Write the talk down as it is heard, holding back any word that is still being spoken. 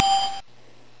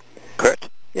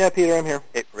Yeah, Peter, I'm here.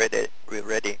 We're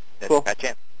ready. Let's Cool. catch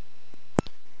in.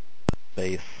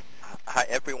 Base. Hi,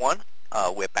 everyone.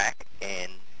 We're back,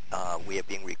 and we are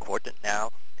being recorded now.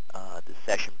 The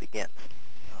session begins.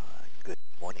 Good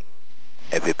morning,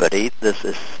 everybody. This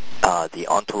is the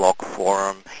Ontolog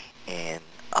Forum, and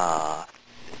the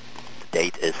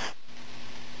date is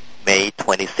May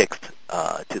 26th,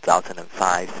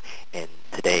 2005, and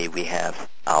today we have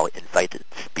our invited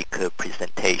speaker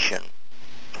presentation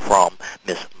from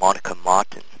Ms. Monica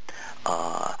Martin.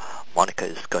 Monica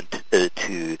is going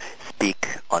to speak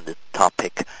on the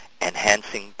topic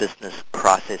enhancing business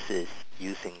processes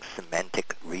using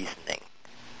semantic reasoning.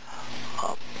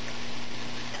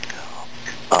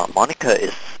 Monica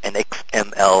is an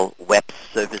XML web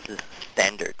services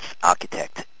standards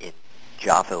architect in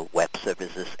Java Web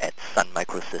Services at Sun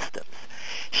Microsystems.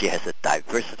 She has a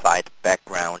diversified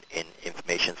background in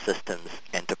information systems,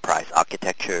 enterprise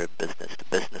architecture,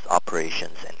 business-to-business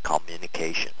operations, and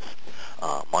communications.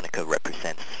 Monica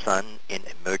represents Sun in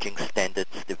emerging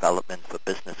standards development for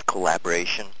business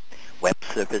collaboration, web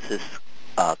services,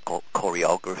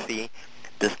 choreography,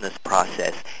 business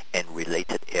process, and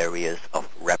related areas of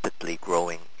rapidly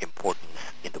growing importance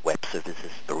in the web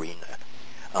services arena.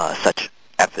 Such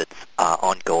efforts are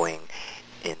ongoing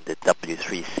in the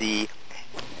W3C,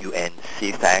 UN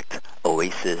CFACT,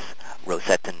 OASIS,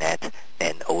 RosettaNet,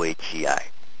 and OAGI,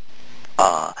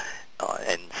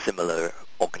 and similar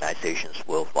organizations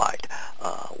worldwide.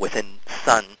 Within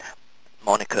Sun,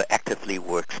 Monica actively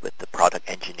works with the product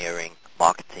engineering,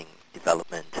 marketing,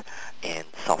 development, and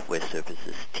software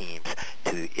services teams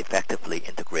to effectively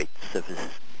integrate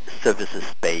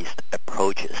services-based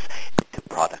approaches into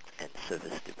product and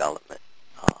service development.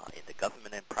 In the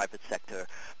government and private sector,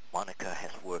 Monica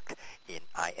has worked in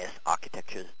IS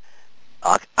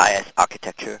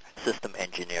architecture, system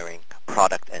engineering,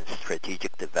 product and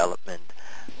strategic development,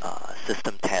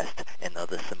 system test, and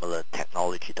other similar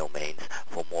technology domains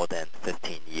for more than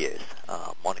 15 years.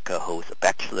 Monica holds a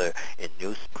bachelor in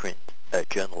newsprint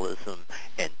journalism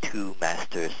and 2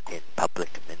 masters in public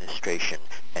administration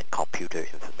and computer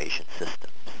information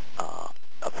systems.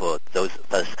 For those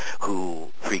of us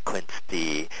who frequent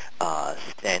the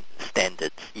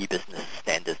e-business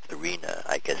standards arena,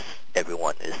 I guess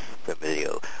everyone is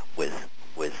familiar with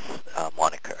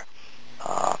Monica.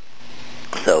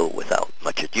 So without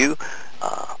much ado,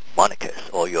 Monica, it's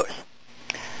all yours.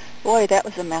 Boy, that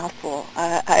was a mouthful.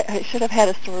 I should have had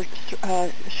a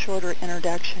shorter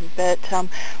introduction, but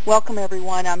welcome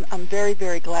everyone. I'm very,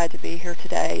 very glad to be here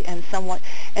today, and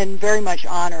very much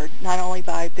honored not only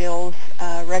by Bill's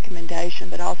recommendation,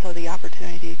 but also the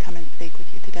opportunity to come and speak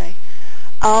with you today.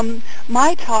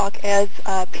 My talk, as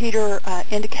Peter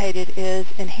indicated, is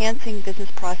enhancing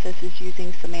business processes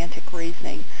using semantic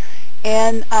reasoning.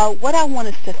 And what I want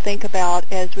us to think about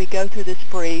as we go through this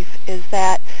brief is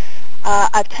that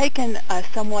I've taken a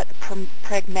somewhat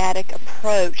pragmatic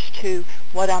approach to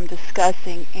what I'm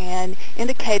discussing and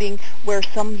indicating where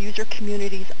some user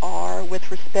communities are with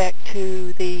respect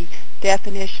to the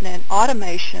definition and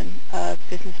automation of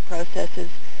business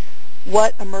processes,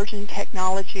 what emerging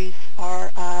technologies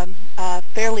are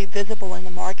fairly visible in the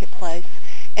marketplace,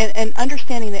 and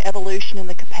understanding the evolution and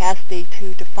the capacity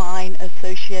to define,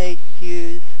 associate,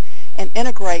 use, and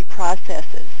integrate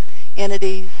processes,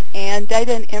 entities, and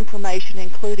data and information,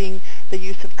 including the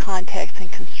use of context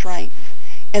and constraints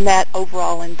in that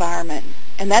overall environment.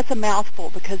 And that's a mouthful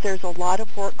because there's a lot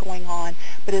of work going on,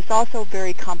 but it's also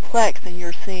very complex,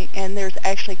 and there's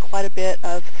actually quite a bit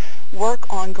of work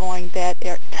ongoing that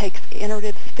takes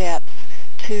iterative steps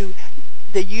to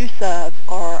the use of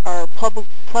or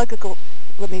pluggable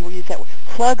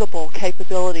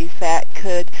capabilities that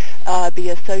could be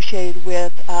associated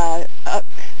with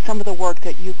some of the work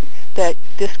that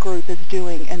this group is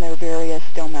doing in their various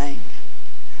domains.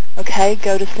 Okay,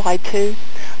 go to slide 2.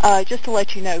 Just to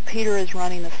let you know, Peter is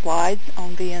running the slides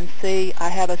on VNC. I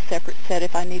have a separate set.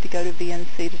 If I need to go to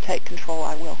VNC to take control,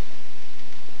 I will.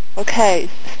 Okay,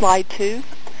 slide 2.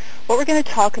 What we're going to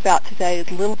talk about today is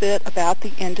a little bit about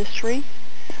the industry,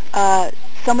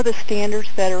 some of the standards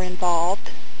that are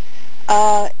involved,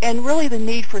 and really the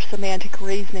need for semantic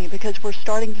reasoning, because we're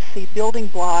starting to see building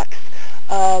blocks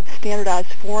of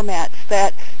standardized formats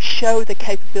that show the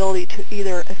capability to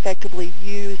either effectively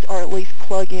use or at least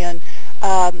plug in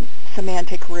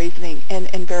semantic reasoning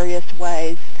in various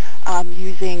ways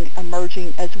using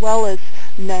emerging as well as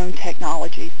known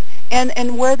technologies.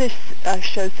 And where this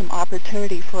shows some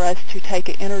opportunity for us to take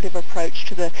an iterative approach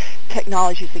to the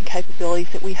technologies and capabilities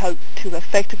that we hope to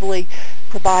effectively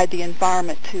provide the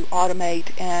environment to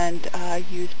automate and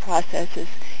use processes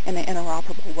in an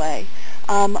interoperable way.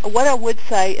 What I would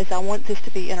say is I want this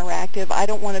to be interactive. I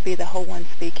don't want to be the whole one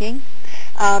speaking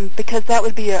because that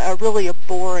would be a really a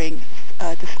boring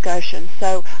discussion.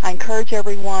 So I encourage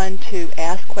everyone to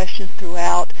ask questions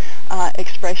throughout,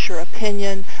 express your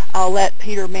opinion. I'll let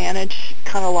Peter manage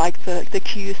kind of like the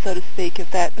cue, so to speak, if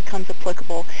that becomes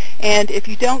applicable. And if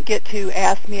you don't get to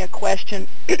ask me a question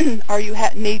or you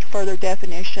need further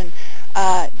definition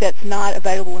that's not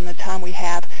available in the time we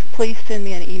have, please send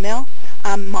me an email.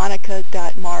 I'm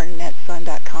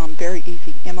monica.martin@sun.com. Very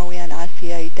easy,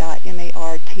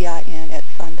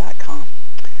 monica.martin@sun.com.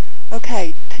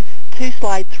 Okay, to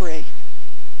slide 3.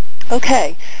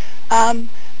 Okay,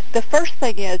 the first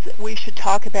thing is we should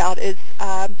talk about is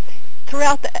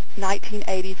throughout the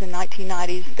 1980s and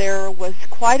 1990s, there was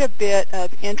quite a bit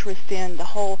of interest in the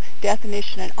whole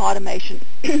definition and automation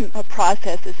of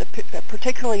processes,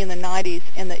 particularly in the 90s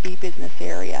in the e-business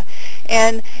area.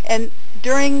 And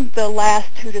during the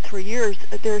last 2 to 3 years,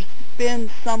 there's been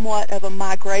somewhat of a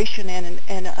migration and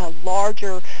a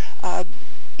larger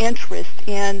interest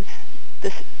in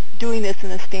doing this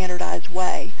in a standardized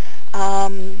way.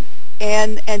 And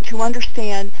to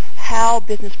understand how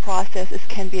business processes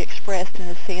can be expressed in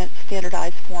a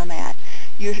standardized format.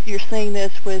 You're seeing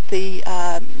this with the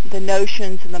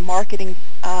notions and the marketing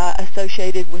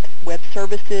associated with web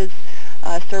services,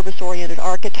 service-oriented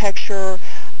architecture,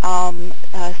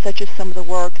 such as some of the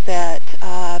work that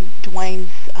Dwayne's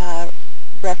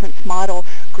reference model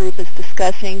group is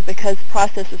discussing, because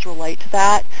processes relate to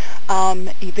that,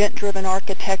 event-driven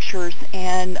architectures,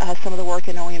 and some of the work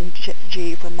in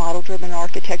OMG for model-driven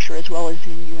architecture, as well as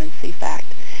in UNC-FACT.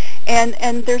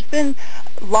 And there's been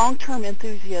long-term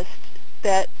enthusiasts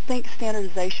that think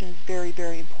standardization is very,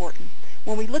 very important.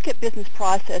 When we look at business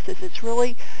processes, it's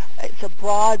a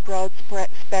broad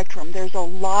spectrum. There's a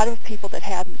lot of people that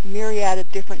have myriad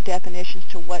of different definitions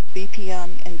to what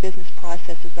BPM and business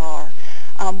processes are.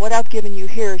 What I've given you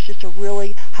here is just a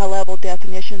really high-level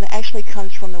definition that actually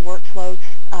comes from the Workflow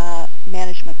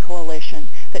Management Coalition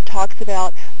that talks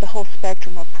about the whole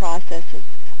spectrum of processes,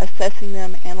 assessing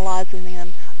them, analyzing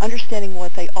them, understanding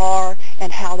what they are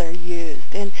and how they're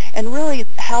used. And really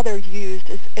how they're used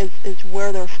is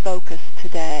where they're focused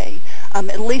today,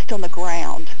 at least on the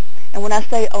ground. And when I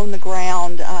say on the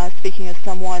ground, speaking as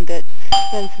someone that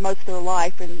spends most of their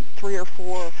life in 3 or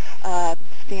 4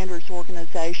 standards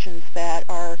organizations that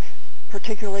are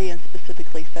particularly and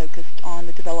specifically focused on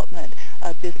the development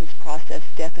of business process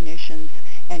definitions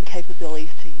and capabilities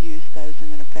to use those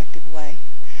in an effective way.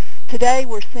 Today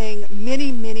we're seeing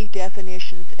many, many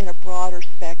definitions in a broader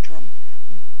spectrum.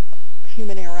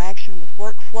 Human interaction with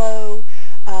workflow,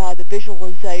 the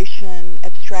visualization,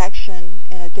 abstraction,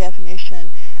 and a definition,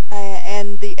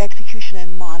 and the execution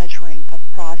and monitoring of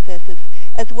processes,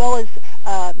 as well as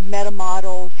meta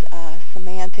models,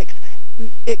 semantics.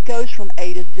 It goes from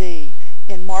A to Z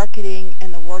in marketing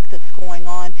and the work that's going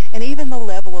on, and even the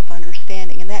level of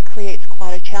understanding. And that creates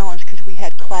quite a challenge because we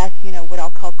had what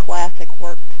I'll call classic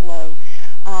workflow,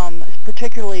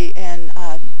 particularly in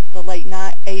the late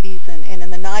 80s and in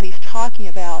the 90s, talking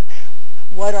about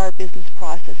what are business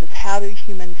processes, how do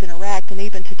humans interact, and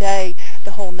even today,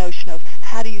 the whole notion of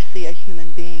how do you see a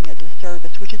human being as a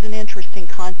service, which is an interesting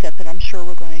concept that I'm sure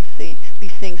we're going to be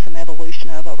seeing some evolution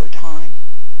of over time.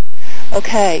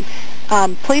 Okay,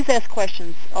 please ask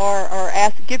questions or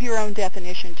give your own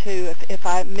definition too if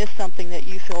I miss something that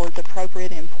you feel is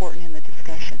appropriate and important in the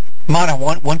discussion. Mana,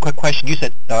 one quick question. You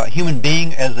said human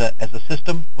being as a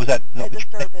system? Was that as a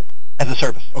service? As a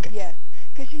service, okay. Yes.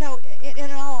 Because, in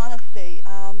all honesty,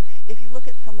 if you look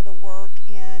at some of the work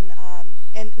and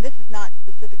this is not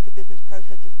specific to business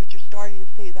processes, but you're starting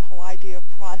to see the whole idea of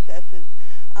processes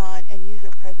and user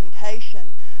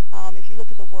presentation. If you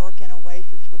look at the work in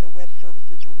Oasis with a web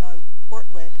services remote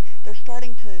portlet, they're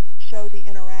starting to show the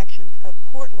interactions of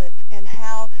portlets and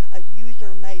how a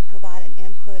user may provide an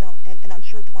input on, and I'm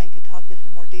sure Dwayne could talk this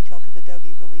in more detail because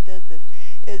Adobe really does this,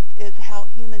 is how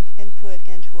humans input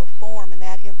into a form, and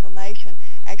that information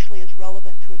actually is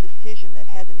relevant to a decision that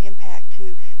has an impact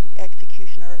to the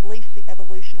execution or at least the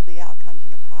evolution of the outcomes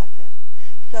in a process.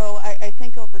 So I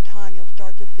think over time you'll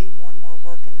start to see more and more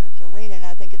work in this arena, and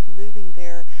I think it's moving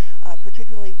there,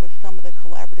 particularly with some of the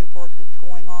collaborative work that's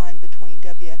going on between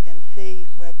WFMC,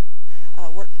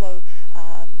 Workflow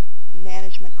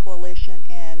Management Coalition,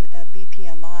 and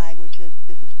BPMI, which is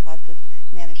Business Process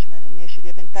Management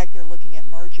Initiative. In fact, they're looking at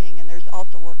merging, and there's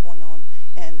also work going on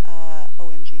in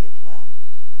OMG as well.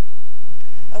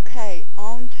 Okay,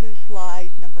 on to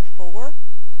slide number 4.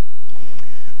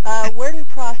 Where do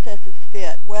processes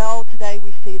fit? Well, today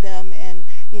we see them in,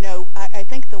 I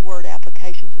think the word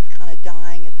applications is kind of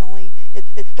dying.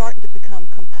 It's starting to become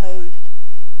composed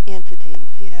entities,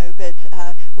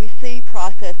 but we see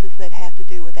processes that have to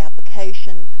do with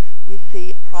applications. We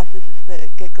see processes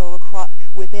that go across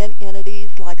within entities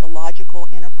like a logical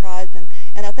enterprise, and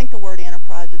I think the word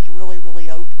enterprise is really, really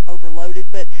overloaded,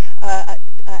 but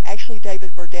actually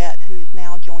David Burdett, who's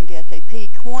now joined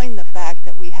SAP, coined the fact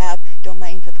that we have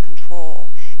domains of control.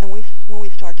 And when we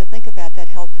start to think about that,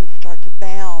 helps us start to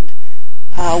bound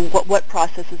what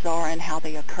processes are and how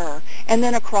they occur. And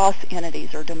then across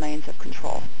entities or domains of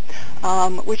control,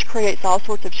 which creates all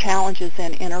sorts of challenges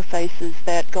and interfaces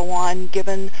that go on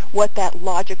given what that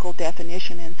logical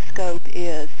definition and scope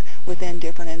is within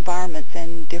different environments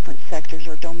and different sectors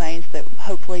or domains that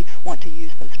hopefully want to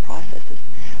use those processes.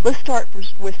 Let's start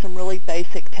with some really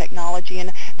basic technology,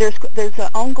 and there's an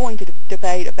ongoing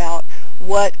debate about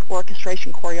what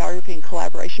orchestration, choreography, and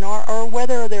collaboration are, or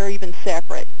whether they're even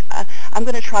separate. I'm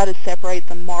going to try to separate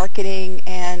the marketing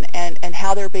and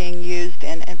how they're being used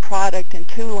and product and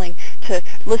tooling to,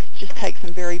 let's just take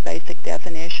some very basic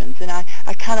definitions. And I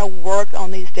kind of work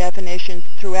on these definitions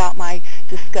throughout my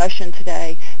discussion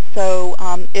today. So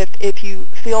if you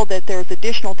feel that there's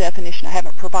additional definition I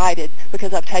haven't provided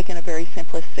because I've taken a very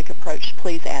simplistic approach,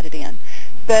 please add it in.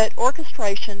 But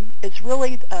orchestration is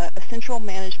really a central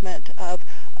management of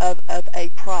a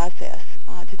process.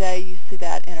 Today you see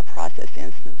that in a process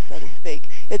instance, so to speak.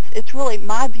 It's really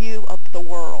my view of the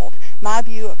world, my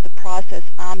view of the process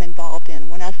I'm involved in.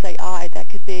 When I say I, that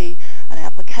could be an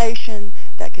application,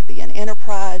 that could be an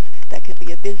enterprise, that could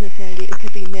be a business entity, it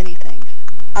could be many things.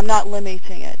 I'm not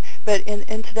limiting it, but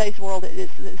in today's world,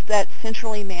 it's that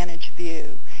centrally managed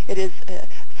view. It is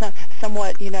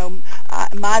somewhat,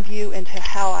 my view into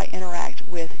how I interact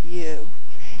with you.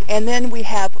 And then we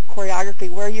have choreography,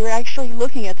 where you're actually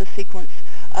looking at the sequence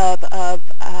of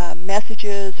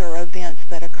messages or events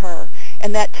that occur.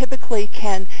 And that typically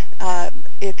can,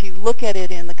 if you look at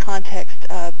it in the context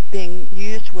of being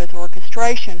used with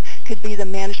orchestration, could be the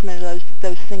management of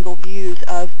those single views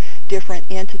of different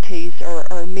entities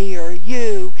or me or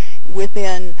you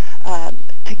within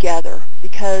together,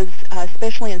 because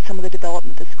especially in some of the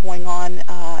development that's going on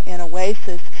in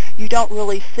Oasis, you don't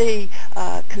really see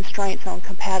constraints on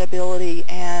compatibility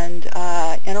and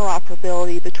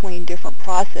interoperability between different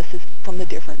processes from the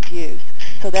different views.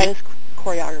 So that is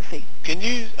choreography. Can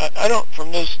you, I don't,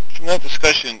 from that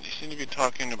discussion, you seem to be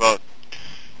talking about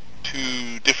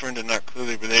two different and not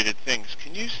clearly related things.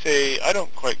 Can you say, I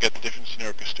don't quite get the difference in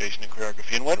orchestration and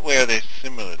choreography. In what way are they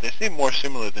similar? They seem more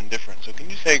similar than different. So can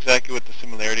you say exactly what the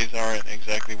similarities are and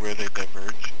exactly where they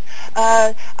diverge?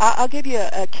 I'll give you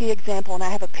a key example, and I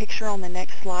have a picture on the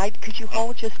next slide. Could you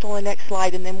hold just on the next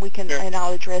slide, and then we can, and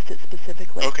I'll address it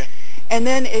specifically. Okay. And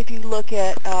then if you look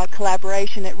at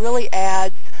collaboration, it really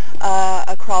adds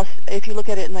across, if you look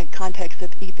at it in the context of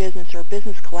e-business or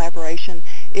business collaboration,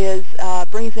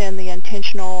 brings in the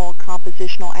intentional,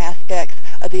 compositional aspects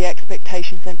of the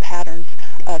expectations and patterns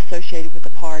associated with the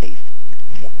parties.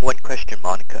 One question,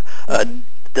 Monica.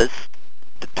 Does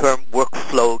the term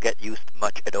workflow get used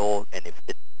much at all? And if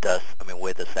it does,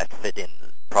 where does that fit in,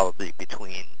 probably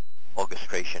between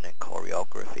orchestration and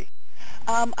choreography?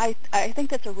 I think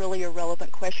that's a really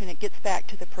irrelevant question. It gets back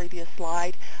to the previous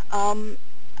slide.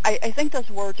 I think those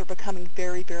words are becoming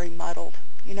very, very muddled.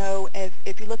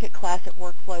 If you look at classic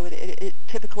workflow, it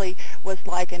typically was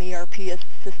like an ERP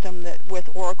system with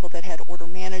Oracle that had order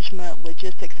management,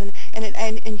 logistics,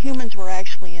 and humans were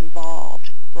actually involved,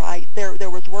 right? There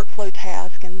was workflow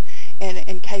tasks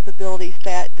and capabilities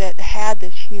that had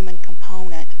this human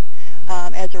component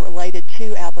as it related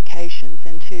to applications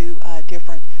and to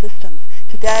different systems.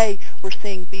 Today, we're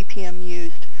seeing BPM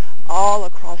used all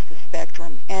across the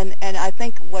spectrum. And I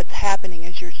think what's happening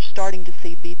is you're starting to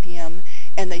see BPM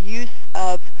and the use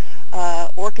of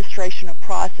orchestration of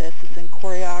processes and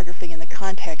choreography in the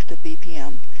context of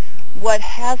BPM. What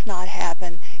has not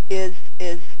happened is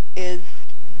to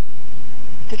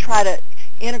try to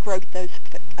integrate those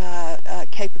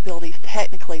capabilities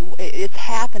technically. It's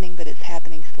happening, but it's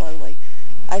happening slowly.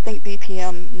 I think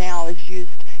BPM now is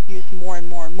used more and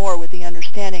more and more with the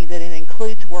understanding that it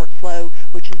includes workflow,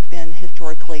 which has been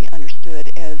historically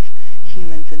understood as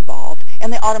humans involved,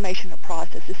 and the automation of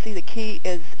processes. See, the key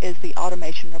is the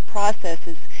automation of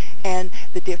processes and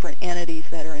the different entities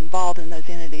that are involved, and those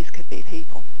entities could be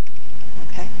people.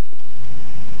 Okay?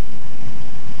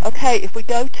 Okay, if we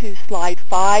go to slide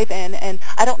 5, and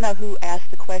I don't know who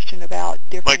asked the question about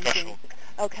differentiating.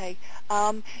 Okay,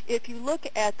 if you look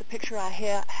at the picture I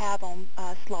have on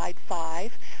slide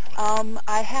 5,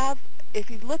 I have, if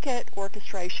you look at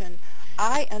orchestration,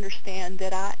 I understand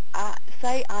that I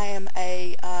say I am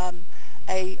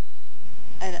a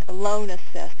a loan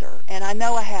assessor, and I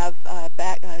know I have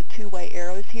two-way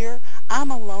arrows here.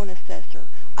 I'm a loan assessor.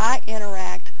 I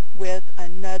interact with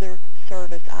another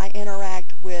service. I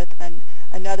interact with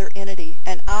another entity,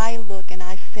 and I look and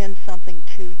I send something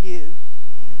to you,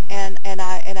 and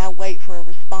I wait for a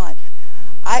response.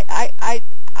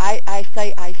 I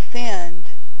say I send.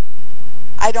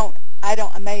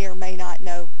 I may or may not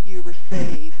know you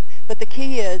receive. But the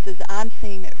key is I'm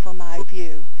seeing it from my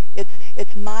view.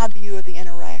 It's my view of the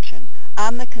interaction.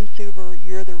 I'm the consumer,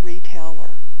 you're the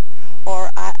retailer.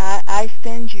 Or I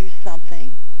send you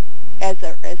something as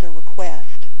a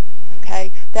request.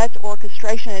 Okay? That's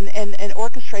orchestration, and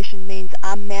orchestration means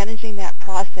I'm managing that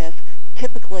process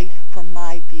typically from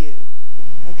my view.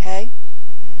 Okay?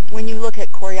 When you look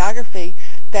at choreography,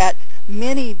 that's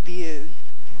many views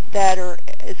that are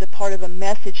as a part of a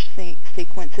message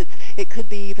sequence. It could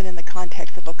be even in the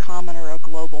context of a common or a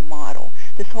global model.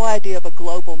 This whole idea of a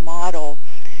global model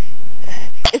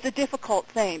is a difficult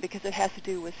thing because it has to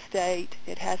do with state,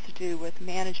 it has to do with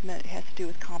management, it has to do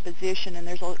with composition, and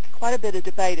there's quite a bit of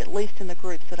debate, at least in the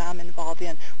groups that I'm involved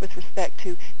in, with respect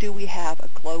to do we have a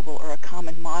global or a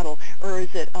common model, or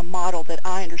is it a model that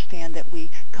I understand that we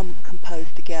compose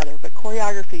together. But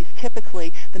choreography is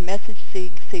typically the message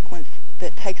sequence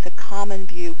that takes a common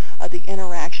view of the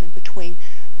interaction between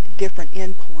different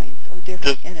endpoints or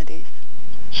different entities.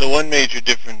 So one major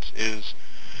difference is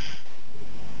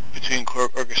between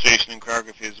orchestration and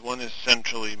choreography is one is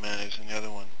centrally managed and the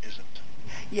other one isn't.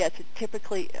 Yes, it's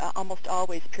typically almost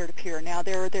always peer-to-peer. Now,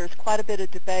 there's quite a bit of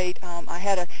debate. I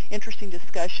had an interesting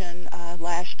discussion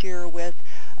last year with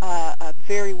a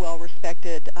very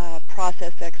well-respected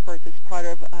process expert that's part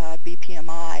of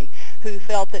BPMI who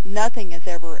felt that nothing is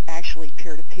ever actually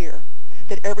peer-to-peer,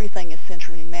 that everything is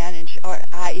centrally managed,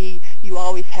 i.e. you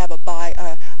always have a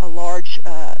large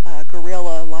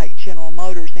gorilla like General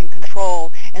Motors in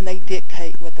control, and they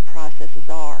dictate what the processes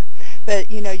are.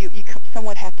 But, you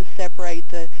somewhat have to separate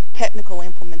the technical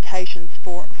implementations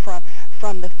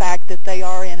from the fact that they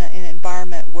are in an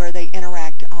environment where they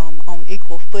interact on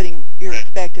equal footing,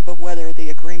 irrespective of whether the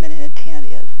agreement and intent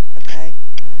is. Okay?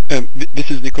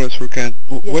 This is Nicholas Foucault.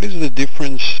 Yes. What is the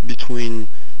difference between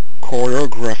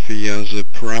choreography as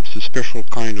perhaps a special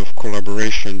kind of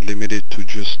collaboration limited to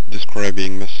just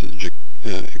describing message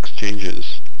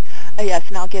exchanges? Yes,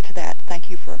 and I'll get to that. Thank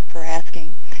you for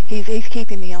asking. He's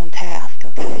keeping me on task,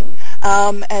 okay?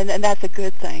 And that's a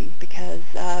good thing because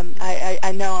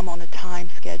I know I'm on a time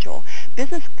schedule.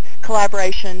 Business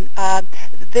collaboration,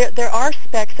 there are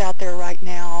specs out there right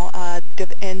now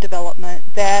in development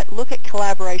that look at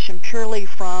collaboration purely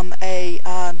from a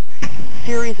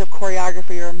series of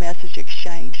choreography or message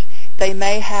exchange. They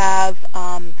may have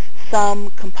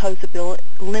some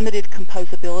limited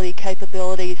composability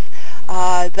capabilities.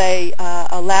 They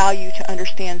allow you to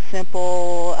understand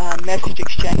simple message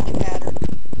exchange patterns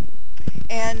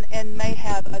and may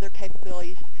have other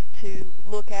capabilities to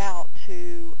look out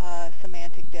to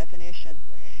semantic definition.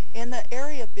 In the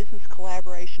area of business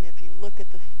collaboration, if you look at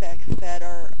the specs that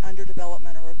are under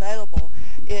development or available,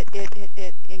 it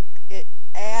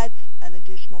adds an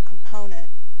additional component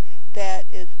that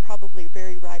is probably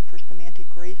very right for semantic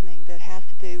reasoning that has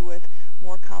to do with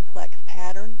more complex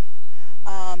patterns,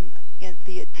 in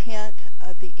the intent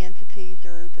of the entities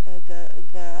or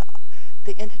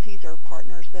the entities or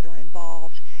partners that are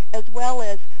involved, as well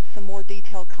as some more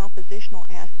detailed compositional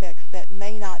aspects that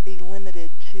may not be limited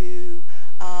to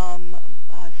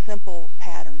simple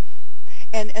patterns.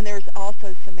 And there's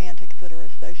also semantics that are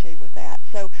associated with that.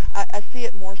 So I see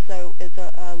it more so as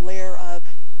a layer of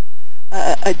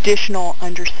additional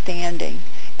understanding.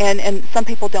 And some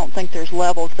people don't think there's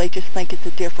levels. They just think it's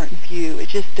a different view. It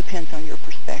just depends on your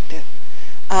perspective.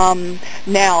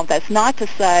 Now, that's not to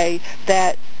say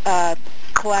that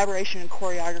collaboration and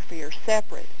choreography are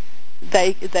separate.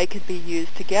 They could be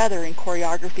used together in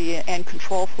choreography, and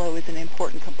control flow is an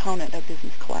important component of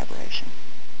business collaboration.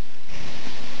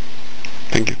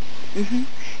 Thank you. Mm-hmm.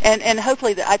 And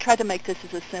hopefully I tried to make this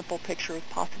as a simple picture as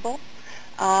possible.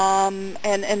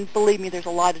 And believe me, there's a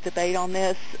lot of debate on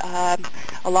this.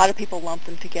 A lot of people lump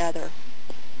them together.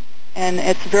 And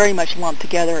it's very much lumped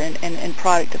together in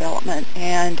product development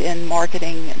and in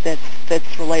marketing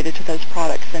that's related to those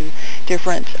products and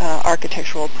different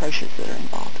architectural approaches that are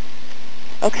involved.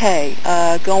 Okay,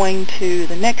 going to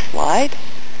the next slide.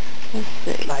 Let's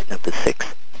see. Slide number 6.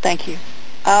 Thank you.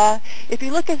 If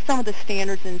you look at some of the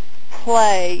standards in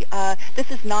play,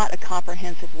 this is not a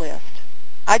comprehensive list.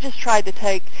 I just tried to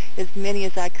take as many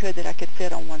as I could that I could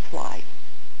fit on one slide.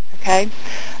 Okay?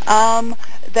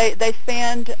 They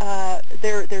span,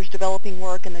 there's developing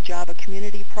work in the Java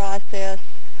community process,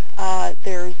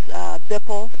 There's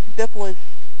BIPL. BIPL has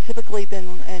typically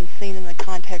been and seen in the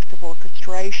context of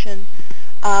orchestration.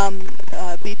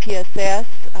 BPSS,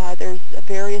 there's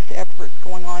various efforts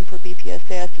going on for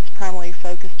BPSS. It's primarily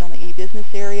focused on the e-business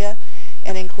area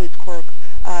and includes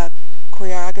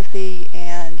choreography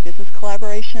and business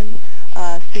collaboration,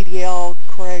 CDL,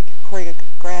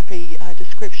 choreography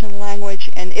description language,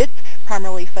 and it's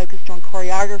primarily focused on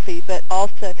choreography, but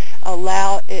also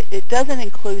it doesn't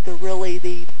include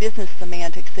the business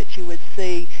semantics that you would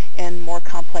see in more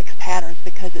complex patterns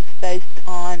because it's based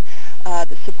on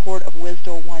the support of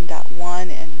WSDL 1.1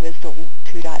 and WSDL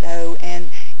 2.0, and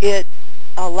it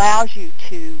allows you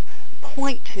to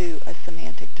point to a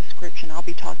semantic description. I'll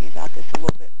be talking about this a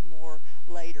little bit more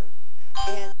later.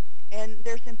 And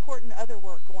there's important other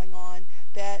work going on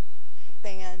that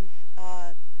spans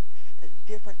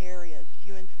different areas.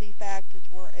 UNCFACT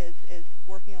is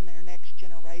working on their next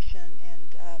generation,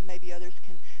 and maybe others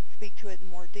can speak to it in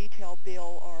more detail,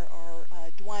 Bill or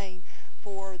Dwayne,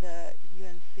 for the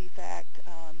UNCFACT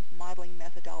modeling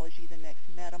methodology, the next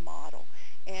meta model.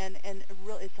 And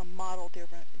really it's a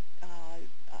model-driven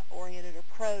oriented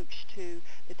approach to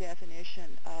the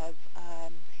definition of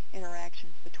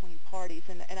interactions between parties.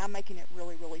 And I'm making it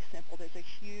really, really simple. There's a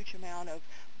huge amount of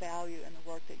value in the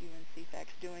work that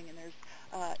UNCFACT's doing, and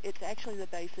it's actually the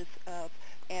basis of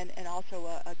and also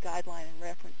a guideline and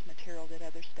reference material that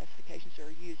other specifications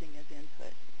are using as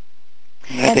input.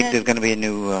 I think there's going to be a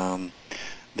new,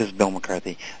 this is Bill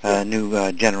McCarthy, a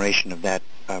new generation of that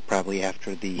probably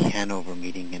after the Hanover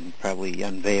meeting and probably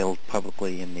unveiled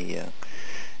publicly in the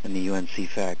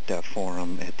UNCFACT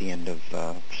forum at the end of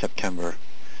September,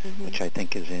 which I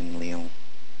think is in Lyon.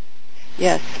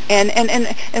 Yes,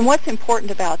 and what's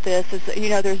important about this is,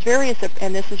 there's various,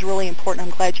 and this is really important,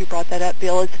 I'm glad you brought that up,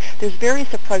 Bill, is there's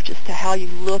various approaches to how you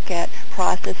look at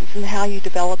processes and how you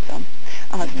develop them.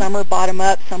 Some are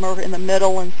bottom-up, some are in the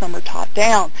middle, and some are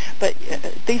top-down. But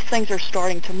these things are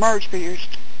starting to merge, but you're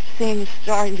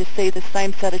starting to see the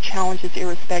same set of challenges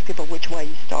irrespective of which way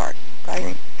you start,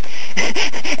 right?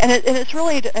 And it's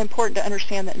really important to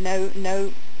understand that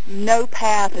no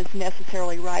path is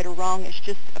necessarily right or wrong. It's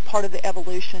just a part of the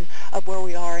evolution of where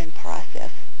we are in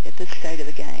process at this state of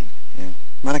the game. Yeah.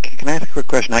 Monica, can I ask a quick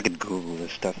question? I could Google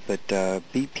this stuff, but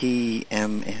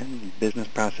BPMN, Business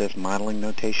Process Modeling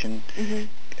Notation,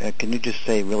 can you just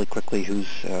say really quickly who's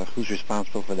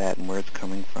responsible for that and where it's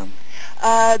coming from?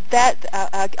 I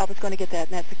was going to get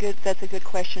that, and that's a good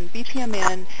question.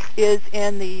 BPMN is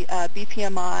in the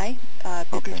BPMI,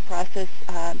 Business Process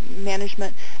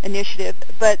Management Initiative,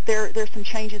 but there's some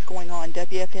changes going on.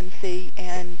 WFMC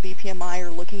and BPMI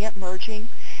are looking at merging,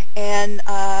 and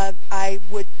I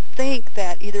would think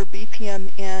that either BPMN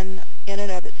in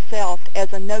and of itself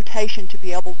as a notation to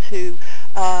be able to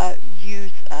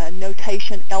use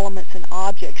notation elements and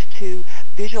objects to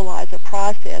visualize a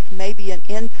process may be an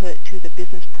input to the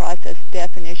business process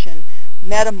definition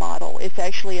meta model. It's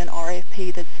actually an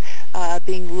RFP that's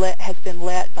has been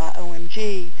led by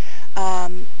OMG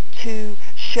to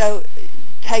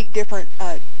take different,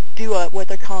 do what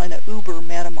they're calling an Uber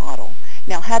meta model.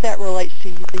 Now, how that relates to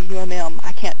the UMM,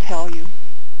 I can't tell you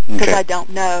because I don't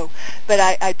know, but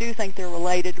I do think they're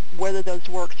related. Whether those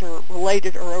works are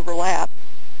related or overlap,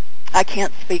 I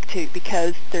can't speak to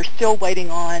because they're still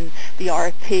waiting on the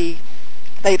RFP.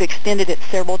 They've extended it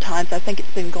several times. I think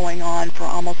it's been going on for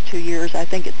almost 2 years. I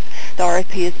think the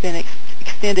RFP has been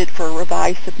extended for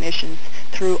revised submissions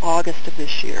through August of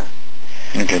this year.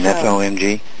 Okay, and that's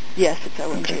OMG? Yes, it's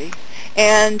OMG. Okay.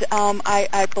 And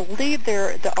I believe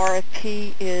the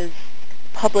RFP is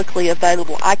publicly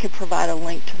available. I could provide a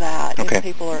link to that if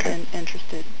people are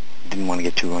interested. Didn't want to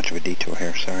get too much of a detour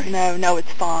here, sorry. No,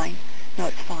 it's fine. No,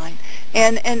 it's fine.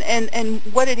 And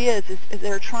what it is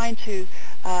they're trying to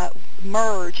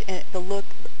merge the look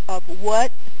of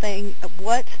what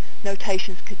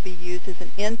notations could be used as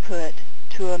an input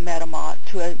to a meta model,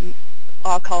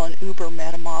 I'll call an Uber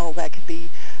meta model. That could be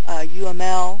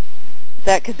UML,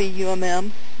 that could be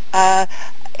UMM,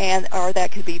 or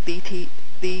that could be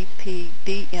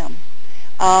BPDM.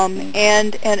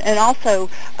 And also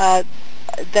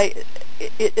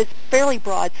it's fairly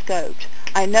broad scoped.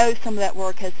 I know some of that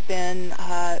work has been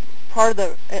part of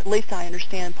the, at least I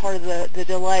understand, part of the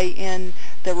delay in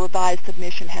the revised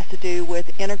submission has to do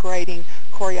with integrating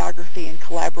choreography and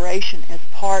collaboration as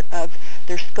part of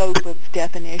their scope of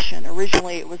definition.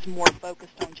 Originally, it was more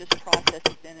focused on just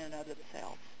processes in and of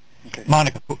themselves. Okay.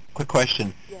 Monica, quick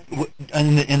question. Yes.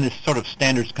 In this sort of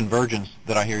standards convergence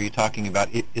that I hear you talking about,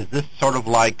 is this sort of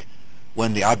like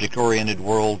when the object-oriented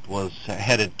world was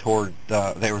headed toward,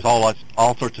 there was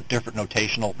all sorts of different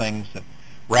notational things that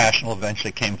Rational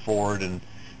eventually came forward and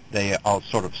they all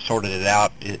sort of sorted it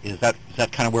out. Is that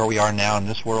kind of where we are now in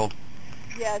this world?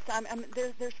 Yes,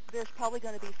 there's probably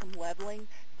going to be some leveling.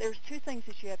 There's two things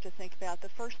that you have to think about. The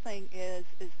first thing is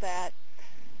that,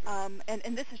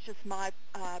 and this is just my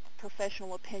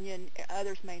professional opinion.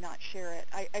 Others may not share it.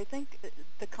 I think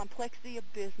the complexity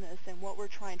of business and what we're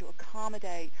trying to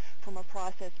accommodate from a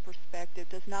process perspective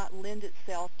does not lend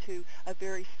itself to a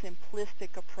very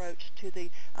simplistic approach to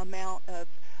the amount of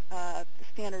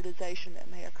standardization that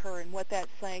may occur. And what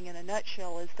that's saying in a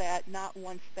nutshell is that not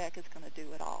one spec is going to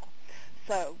do it all.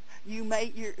 So you're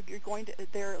going to,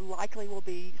 there likely will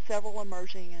be several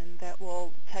emerging and that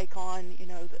will take on,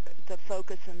 the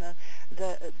focus and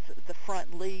the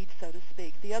front lead, so to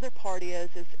speak. The other part is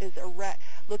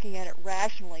looking at it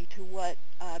rationally to what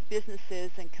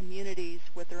businesses and communities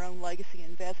with their own legacy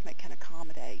investment can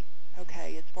accommodate.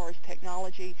 Okay, as far as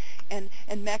technology and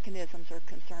mechanisms are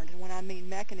concerned. And when I mean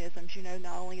mechanisms,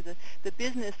 not only the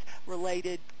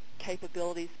business-related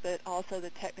capabilities, but also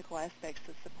the technical aspects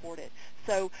that support it.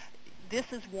 So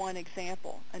this is one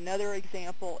example. Another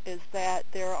example is that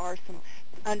there are some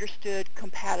understood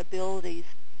compatibilities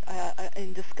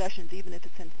in discussions, even if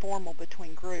it's informal,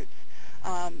 between groups.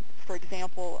 For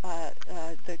example,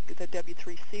 the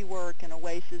W3C work and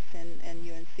OASIS and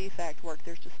UNCFACT work,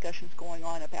 there's discussions going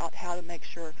on about how to make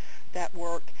sure that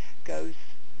work goes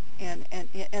in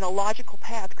a logical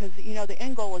path, because the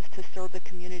end goal is to serve the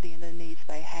community and the needs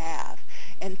they have,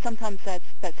 and sometimes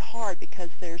that's hard because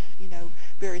there's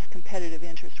various competitive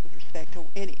interests with respect to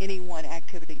any one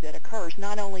activity that occurs,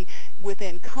 not only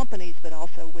within companies but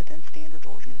also within standard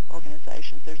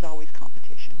organizations. There's always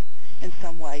competition in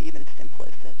some way, even if it's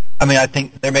implicit. I mean, I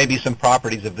think there may be some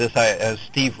properties of this. As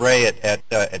Steve Ray at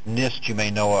NIST, you may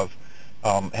know of,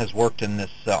 has worked in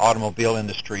this automobile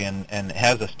industry and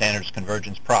has a standards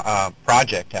convergence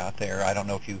project out there. I don't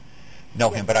know if you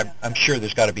know him, but I'm sure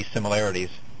there's got to be similarities.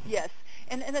 Yes,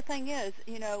 and the thing is,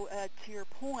 to your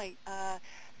point,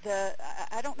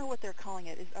 I don't know what they're calling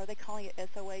it. Are they calling it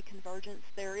SOA convergence?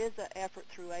 There is an effort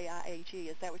through AIAG.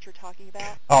 Is that what you're talking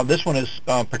about? This one is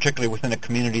particularly within a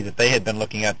community that they had been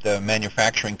looking at, the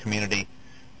manufacturing community,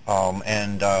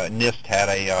 and NIST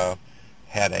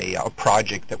had a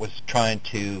project that was trying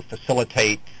to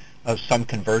facilitate some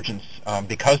convergence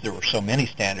because there were so many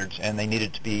standards, and they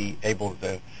needed to be able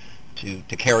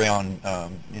to carry on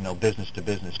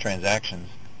business-to-business transactions.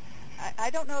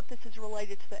 I don't know if this is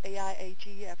related to the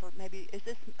AIAG effort. Maybe is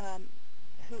this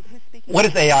who's speaking? What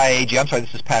is AIAG? I'm sorry,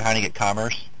 this is Pat Heinig at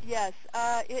Commerce. Yes,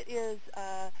 it is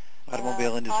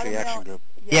Automobile Industry Action Group.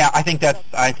 Yeah, I think that's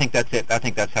it. I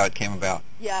think that's how it came about.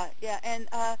 Yeah, and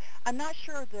I'm not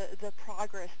sure the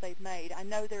progress they've made. I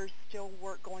know there's still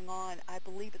work going on. I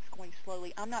believe it's going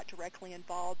slowly. I'm not directly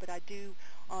involved, but I do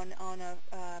on a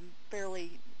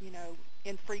fairly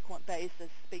infrequent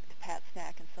basis speak to Pat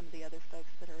Snack and some of the other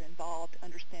folks that are involved,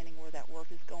 understanding where that work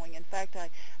is going. In fact, I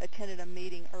attended a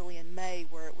meeting early in May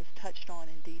where it was touched on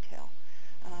in detail.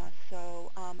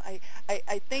 So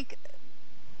I think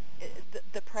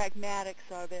the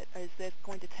pragmatics of it is that it's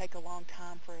going to take a long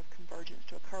time for a convergence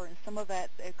to occur, and some of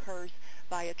that occurs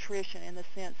by attrition in the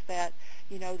sense that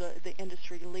the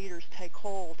industry leaders take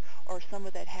hold, or some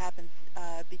of that happens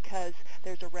because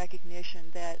there's a recognition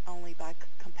that only by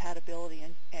compatibility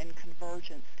and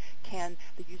convergence can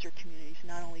the user communities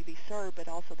not only be served but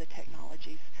also the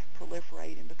technologies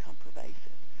proliferate and become pervasive.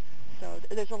 So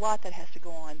there's a lot that has to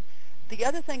go on. The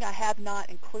other thing I have not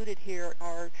included here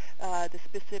are the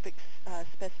specific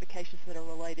specifications that are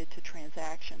related to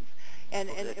transactions. And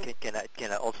can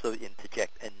I also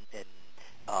interject and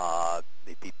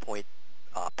maybe point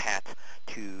Pat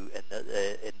to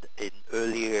an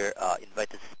earlier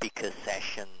invited speaker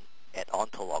session at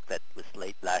Ontolog that was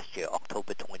late last year,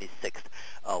 October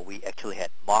 26th. We actually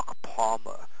had Mark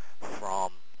Palmer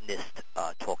from NIST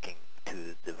talking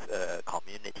to the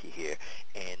community here,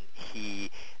 and he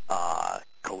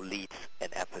co-leads an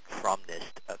effort from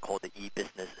NIST called the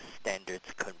E-Business Standards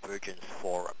Convergence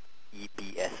Forum,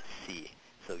 EBSC.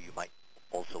 So you might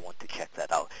also want to check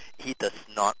that out. He does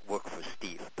not work for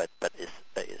Steve, but is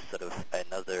sort of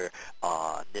another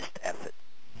NIST effort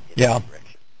in that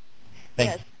direction.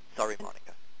 Yes. Sorry, Monica.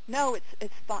 No,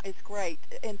 it's great.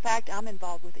 In fact, I'm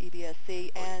involved with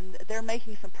EBSC, and they're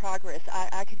making some progress.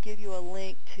 I could give you a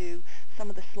link to some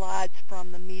of the slides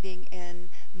from the meeting in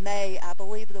May. I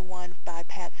believe the one by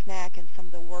Pat Snack and some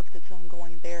of the work that's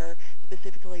ongoing there,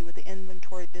 specifically with the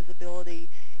inventory visibility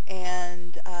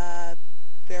and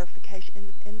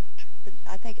verification.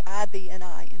 I think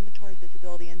IVNI, inventory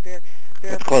visibility and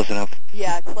That's close enough.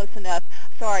 Yeah, close enough.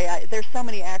 Sorry, there's so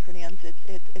many acronyms.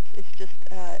 It's just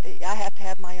I have to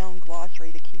have my own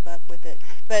glossary to keep up with it.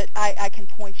 But I can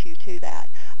point you to that.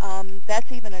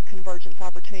 That's even a convergence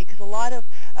opportunity because a lot of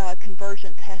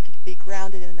convergence has to be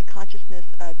grounded in the consciousness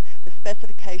of the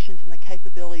specifications and the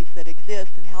capabilities that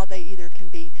exist and how they either can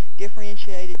be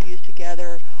differentiated, used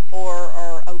together,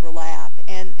 or overlap.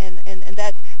 And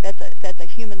that's a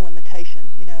human limitation.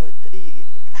 You know,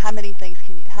 how many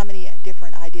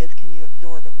different ideas can you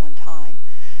absorb at one time?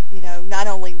 You know, not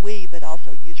only we, but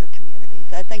also user communities.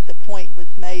 I think the point was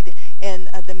made in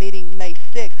the meeting May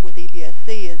 6th with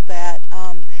EBSC is that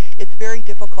it's very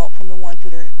difficult from the ones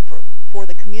that are for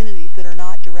the communities that are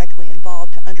not directly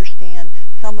involved to understand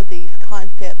some of these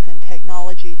concepts and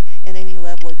technologies in any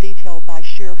level of detail by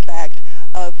sheer fact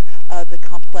of the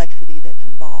complexity that's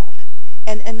involved.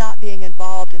 And not being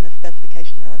involved in the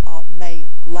specification may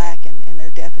lack in their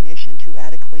definition to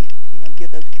adequately,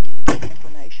 give those communities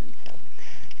information. So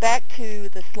back to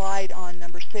the slide on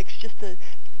number 6, just to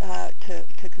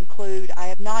conclude, I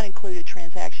have not included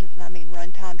transactions, and I mean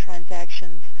runtime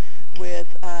transactions with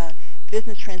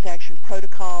business transaction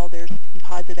protocol. There's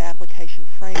composite application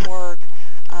framework.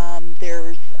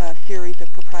 There's a series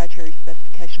of proprietary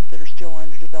specifications that are still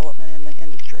under development in the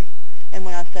industry. And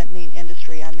when I mean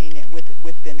industry, I mean it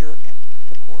with vendor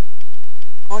support.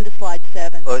 On to slide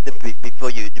 7. Before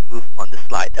you move on the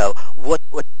slide, what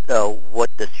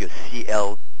does your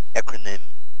CL acronym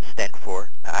stand for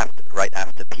right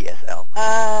after PSL?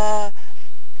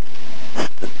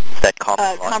 Is that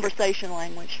common conversation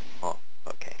language. Oh,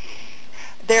 okay.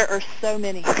 There are so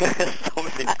many.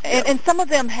 And some of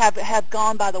them have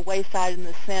gone by the wayside in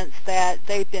the sense that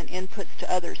they've been inputs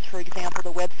to others. For example,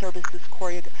 the Web Services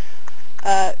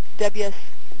WS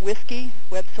Whiskey,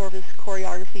 Web Service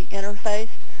Choreography Interface.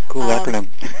 Cool acronym.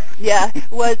 Yeah,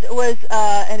 was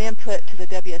an input to the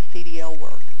WSCDL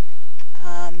work.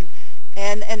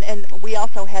 And we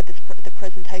also had the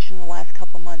presentation in the last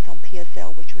couple of months on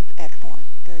PSL, which was excellent.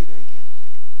 Very, very good.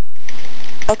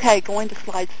 Okay, going to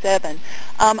slide 7.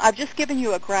 I've just given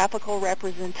you a graphical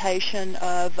representation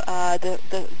of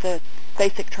the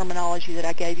basic terminology that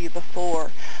I gave you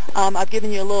before. I've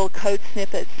given you a little code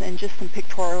snippets and just some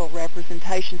pictorial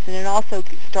representations, and it also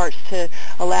starts to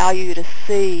allow you to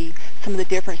see some of the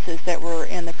differences that were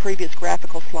in the previous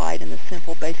graphical slide and the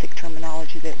simple basic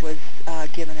terminology that was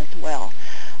given as well.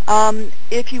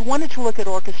 If you wanted to look at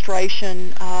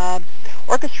orchestration,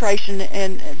 orchestration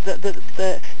and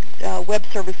the Web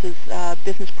Services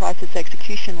Business Process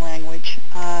Execution language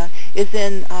is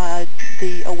in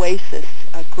the OASIS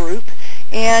group,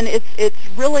 and it's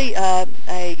really a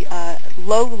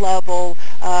low-level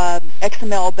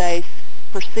XML-based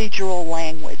procedural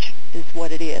language is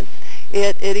what it is.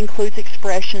 It includes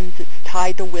expressions, it's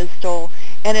tied to WSDL,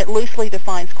 and it loosely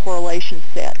defines correlation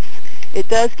sets. It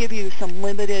does give you some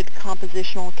limited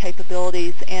compositional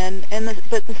capabilities,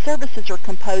 but the services are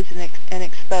composed and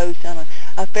exposed on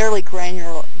a fairly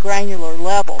granular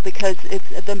level because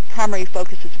the primary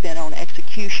focus has been on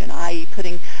execution, i.e.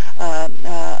 putting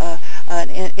an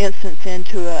instance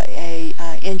into a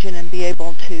engine and be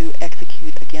able to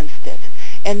execute against it.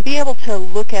 And be able to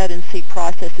look at and see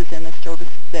processes in the service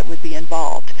that would be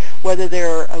involved, whether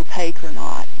they're opaque or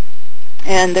not.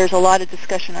 And there's a lot of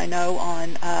discussion, I know,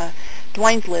 on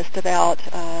Dwayne's list about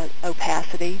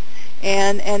opacity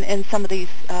and some of these,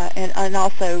 and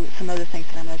also some other things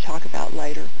that I'm going to talk about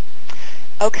later.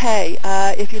 Okay,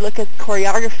 if you look at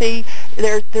choreography,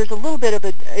 there's a little bit of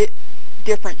a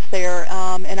difference there,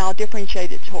 and I'll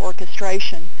differentiate it to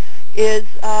orchestration. Is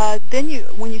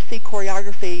when you see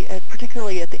choreography,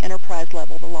 particularly at the enterprise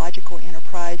level, the logical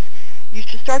enterprise, you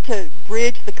should start to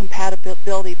bridge the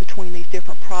compatibility between these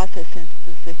different process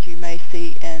instances that you may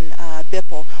see in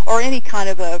BIPL or any kind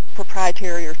of a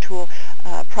proprietary or tool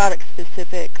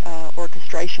product-specific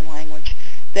orchestration language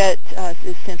that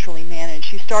is centrally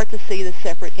managed. You start to see the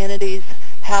separate entities,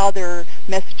 how their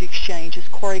message exchange is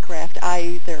choreographed,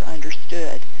 i.e. they're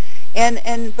understood.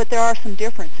 But there are some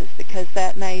differences because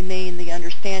that may mean the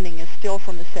understanding is still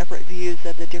from the separate views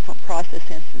of the different process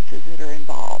instances that are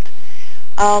involved.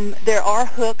 There are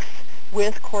hooks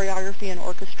with choreography and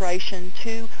orchestration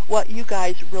to what you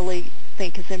guys really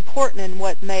think is important and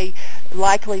what may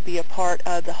likely be a part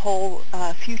of the whole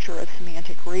future of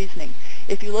semantic reasoning.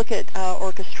 If you look at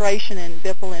orchestration and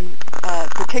BIPL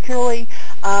particularly,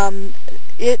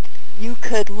 you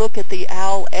could look at the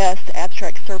ALS, the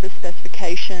Abstract Service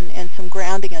Specification, and some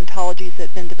grounding ontologies that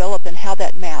have been developed and how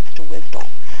that maps to WSDL.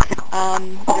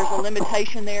 There's a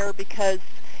limitation there because,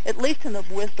 at least in the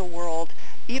WSDL world,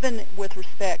 even with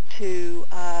respect to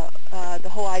the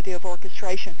whole idea of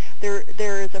orchestration,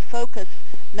 there is a focus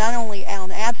not only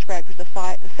on abstract, but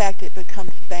the fact it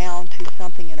becomes bound to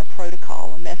something in a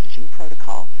protocol, a messaging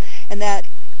protocol, and that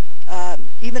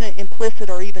even an implicit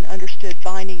or even understood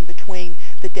binding between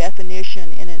the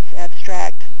definition in its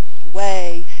abstract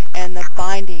way and the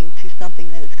binding to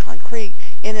something that is concrete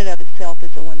in and of itself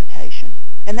is a limitation.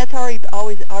 And that's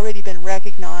already been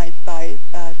recognized by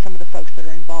some of the folks that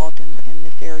are involved in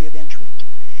this area of interest.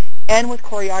 And with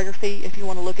choreography, if you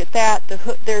want to look at that,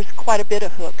 there's quite a bit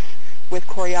of hooks with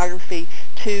choreography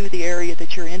to the area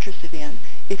that you're interested in.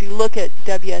 If you look at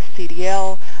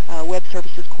WSCDL, Web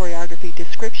Services Choreography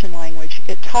Description Language,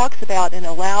 it talks about and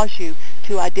allows you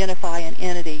to identify an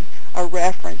entity, a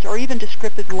reference, or even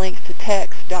descriptive links to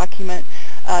text, document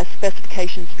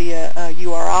specifications via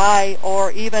URI,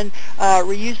 or even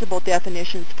reusable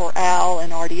definitions for AL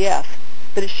and RDF.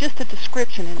 But it's just a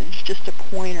description and it's just a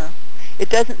pointer. It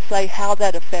doesn't say how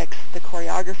that affects the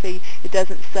choreography. It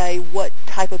doesn't say what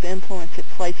type of influence it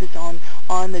places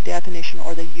on the definition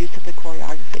or the use of the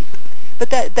choreography. But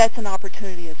that's an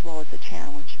opportunity as well as a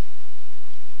challenge.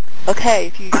 Okay,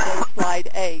 if you go to slide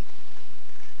 8.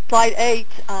 Slide 8,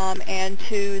 and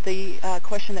to the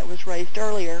question that was raised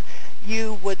earlier,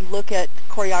 you would look at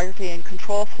choreography and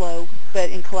control flow,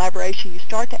 but in collaboration you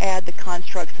start to add the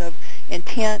constructs of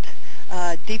intent,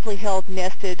 deeply held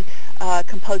nested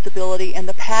composability, and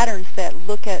the patterns that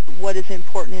look at what is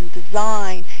important in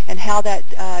design and how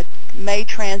that may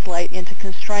translate into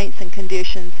constraints and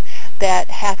conditions that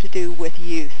have to do with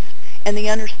use, and the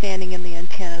understanding and the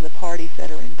intent of the parties that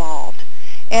are involved.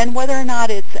 And whether or not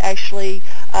it's actually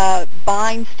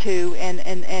binds to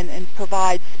and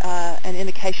provides an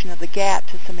indication of the gap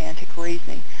to semantic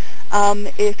reasoning.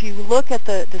 If you look at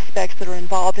the specs that are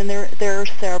involved, and there are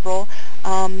several,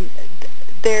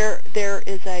 there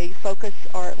is a focus,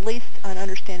 or at least an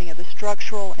understanding of the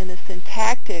structural and the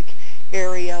syntactic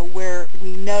area where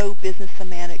we know business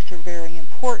semantics are very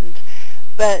important,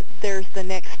 but there's the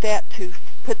next step to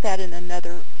put that in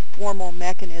another formal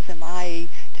mechanism, i.e.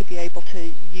 to be able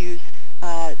to use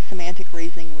semantic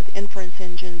reasoning with inference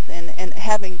engines and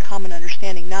having common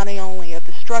understanding not only of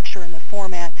the structure and the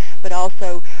format, but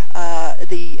also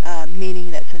the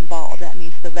meaning that's involved. That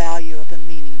means the value of the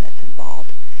meaning that's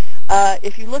involved.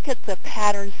 If you look at the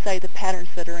patterns, say the patterns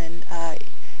that are in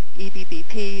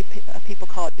EBBP, people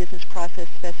call it Business Process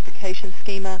Specification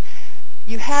Schema,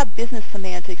 you have business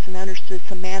semantics and understood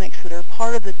semantics that are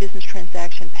part of the business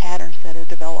transaction patterns that are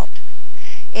developed.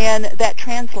 And that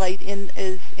translate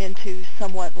into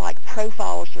somewhat like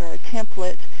profiles or a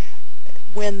template.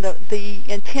 When the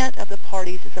intent of the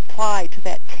parties is applied to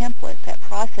that template, that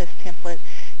process template,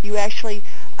 you actually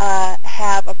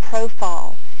have a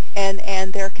profile,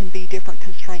 and there can be different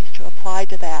constraints to apply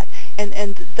to that.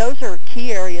 And those are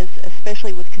key areas,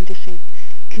 especially with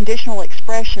conditional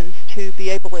expressions, to be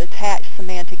able to attach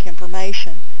semantic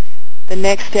information. The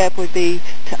next step would be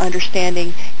to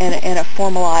understanding in a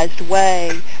formalized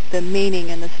way the meaning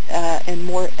and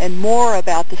more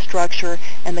about the structure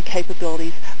and the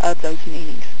capabilities of those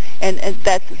meanings. And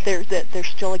there's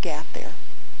still a gap there.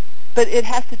 But it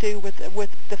has to do with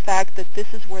the fact that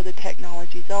this is where the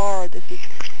technologies are. This is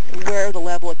where the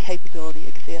level of capability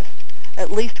exists, at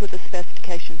least with the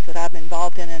specifications that I've been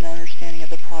involved in and understanding of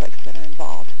the products that are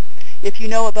involved. If you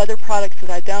know of other products that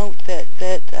I don't that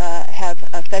have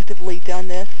effectively done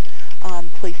this,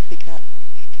 please speak up.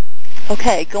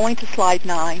 Okay, going to slide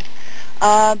 9.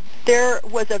 There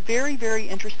was a very, very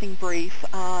interesting brief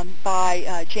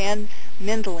by Jan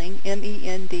Mendling,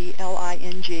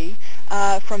 M-E-N-D-L-I-N-G,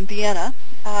 from Vienna,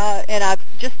 and I've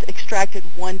just extracted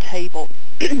one table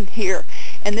here,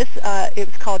 and this it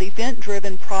was called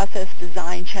Event-Driven Process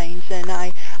Design Change, and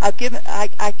I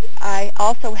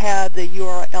also have the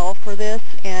URL for this,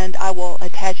 and I will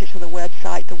attach it to the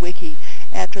website, the wiki,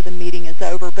 after the meeting is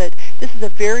over. But this is a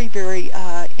very, very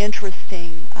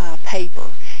interesting paper.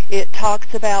 It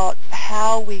talks about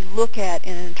how we look at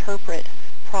and interpret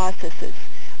processes.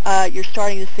 You're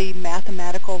starting to see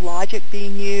mathematical logic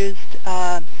being used,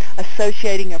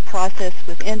 associating a process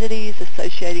with entities,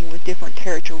 associating with different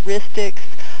characteristics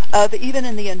of even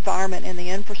in the environment and the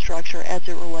infrastructure as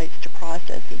it relates to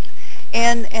processes.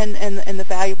 And the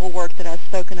valuable work that I've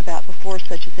spoken about before,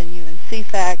 such as in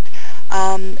UNCFACT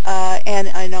and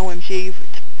in OMG,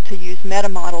 to use meta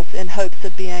models in hopes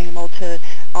of being able to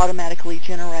automatically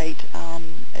generate,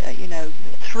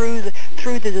 through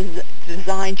the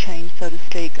design change, so to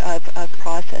speak, of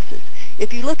processes.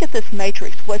 If you look at this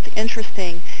matrix, what's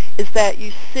interesting is that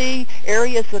you see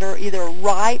areas that are either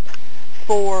ripe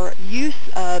for use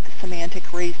of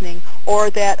semantic reasoning, or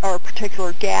that are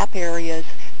particular gap areas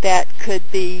that could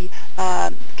be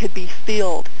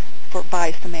filled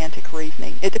by semantic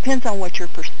reasoning. It depends on what your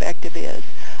perspective is.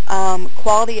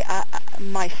 Quality,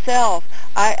 myself,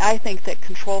 I think that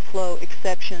control flow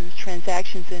exceptions,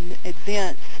 transactions, and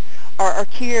events are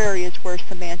key areas where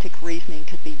semantic reasoning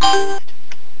could be used.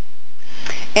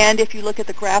 And if you look at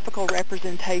the graphical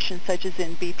representation, such as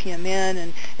in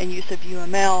BPMN and use of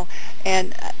UML,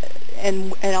 and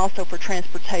also for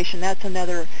transportation, that's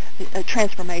another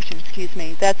transformation.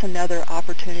 That's another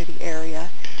opportunity area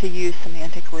to use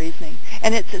semantic reasoning.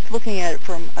 And it's looking at it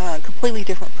from completely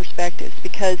different perspectives.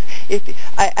 Because if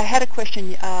I had a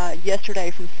question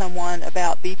yesterday from someone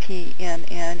about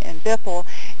BPMN and BIPL,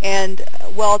 and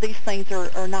while these things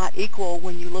are not equal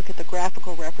when you look at the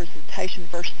graphical representation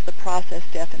versus the process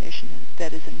definition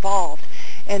that is involved.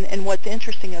 And what's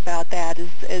interesting about that is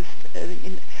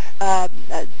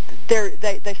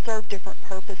they serve different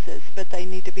purposes, but they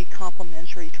need to be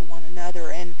complementary to one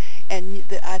another. And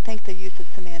I think the use of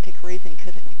semantic reasoning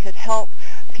could help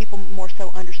people more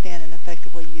so understand and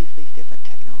effectively use these different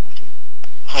technologies.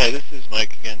 Hi, this is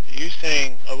Mike again. Are you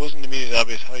saying, it wasn't immediately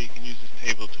obvious how you can use this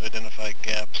table to identify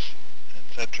gaps,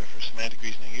 etc., for semantic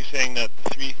reasoning. Are you saying that the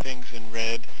three things in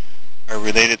red are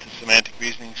related to semantic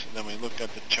reasoning, so then we look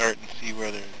at the chart and see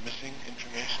where there's missing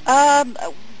information?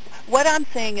 What I'm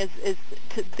saying is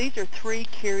these are three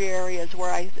key areas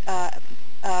where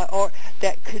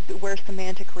where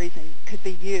semantic reasoning could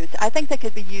be used. I think they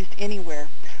could be used anywhere.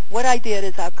 What I did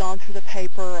is I've gone through the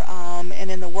paper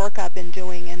and in the work I've been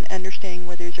doing and understanding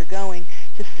where these are going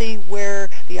to see where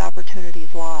the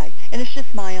opportunities lie. And it's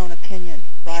just my own opinion,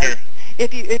 right? Sure. I'd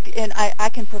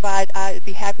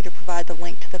be happy to provide the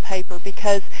link to the paper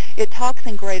because it talks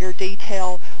in greater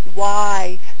detail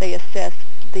why they assess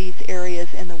these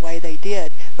areas in the way they did.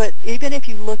 But even if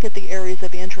you look at the areas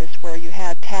of interest where you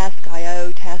have task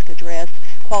IO, task address,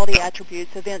 quality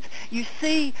attributes, events, you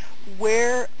see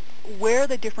where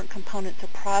the different components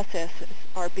of processes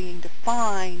are being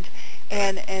defined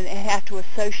and have to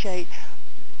associate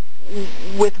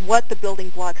with what the building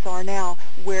blocks are now,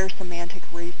 where semantic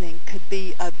reasoning could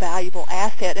be a valuable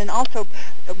asset, and also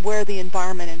where the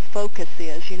environment and focus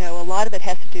is. A lot of it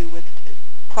has to do with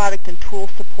product and tool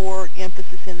support,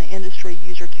 emphasis in the industry,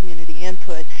 user community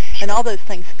input, Sure. And all those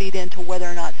things feed into whether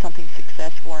or not something's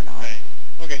successful or not. Right.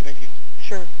 Okay, thank you.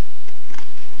 Sure.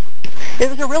 It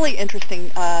was a really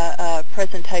interesting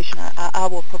presentation. I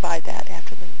will provide that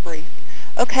after the brief.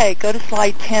 Okay, go to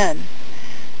slide 10.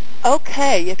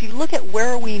 Okay, if you look at where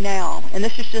are we now, and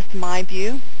this is just my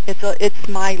view, it's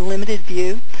my limited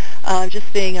view,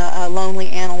 just being a lonely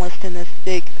analyst in this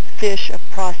big fish of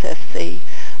process sea.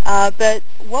 But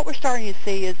what we're starting to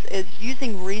see is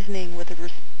using reasoning with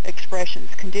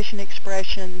expressions, condition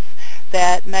expressions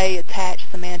that may attach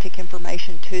semantic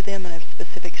information to them in a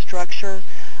specific structure.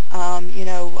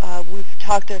 We've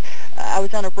talked I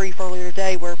was on a brief earlier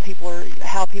today where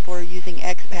how people are using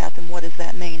XPath and what does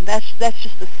that mean. That's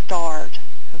just the start,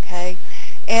 okay?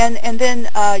 And then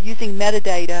using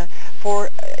metadata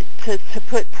to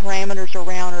put parameters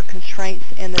around or constraints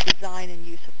in the design and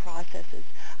use of processes.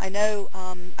 I know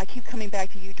I keep coming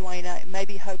back to you, Dwayne.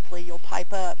 Maybe hopefully you'll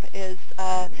pipe up.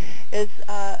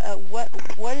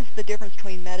 What is the difference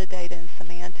between metadata and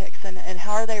semantics, and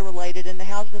how are they related, and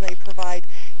how do they provide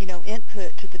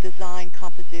input to the design,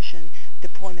 composition,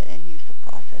 deployment, and use of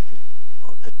processes?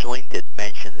 Well, Dwayne did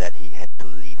mention that he had to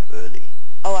leave early.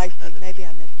 Oh, I see. Maybe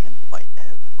I missed him. Might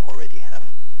already have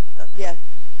done. Yes.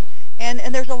 And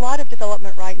there's a lot of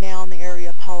development right now in the area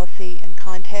of policy and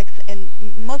context, and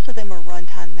most of them are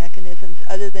runtime mechanisms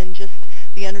other than just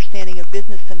the understanding of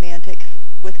business semantics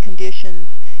with conditions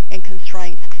and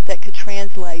constraints that could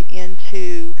translate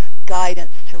into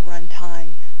guidance to runtime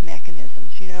mechanisms,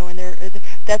 and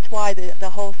that's why the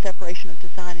whole separation of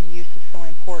design and use is so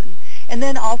important. And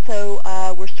then also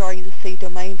we're starting to see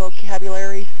domain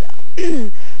vocabularies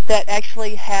that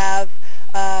actually have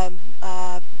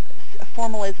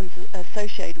formalisms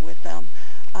associated with them.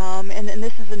 And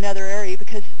this is another area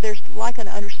because there's like an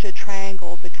understood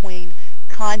triangle between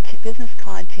business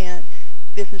content,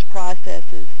 business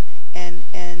processes, and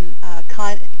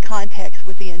context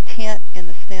with the intent in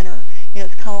the center.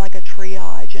 It's kind of like a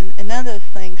triage, and none of those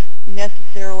things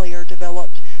necessarily are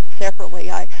developed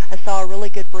separately. I saw a really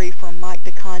good brief from Mike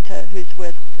DeConta, who's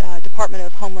with Department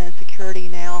of Homeland Security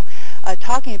now,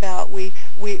 talking about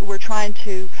we're trying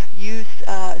to use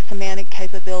semantic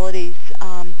capabilities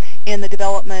in the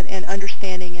development and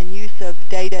understanding and use of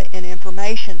data and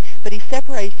information, but he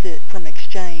separates it from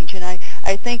exchange. And I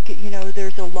think,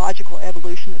 there's a logical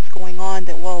evolution that's going on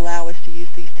that will allow us to use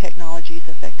these technologies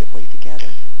effectively together.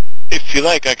 If you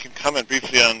like, I can comment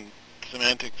briefly on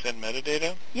semantics and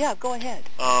metadata. Yeah, go ahead,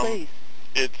 please.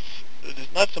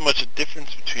 There's not so much a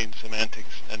difference between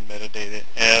semantics and metadata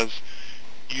as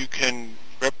you can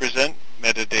represent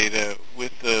metadata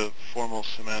with the formal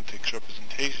semantics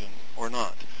representation or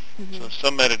not. Mm-hmm. So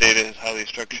some metadata is highly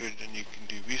structured and you can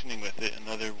do reasoning with it, and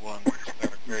other ones are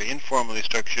very informally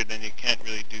structured and you can't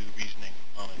really do reasoning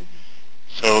on it.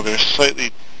 Mm-hmm. So there's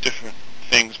slightly different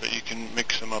things, but you can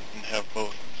mix them up and have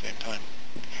both at the same time.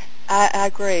 I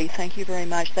agree. Thank you very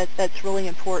much. That's really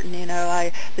important.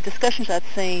 The discussions I've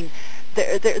seen,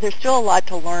 there's still a lot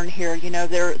to learn here.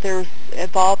 There's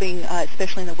evolving,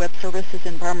 especially in the web services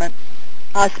environment,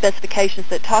 specifications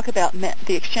that talk about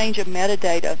the exchange of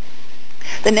metadata.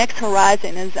 The next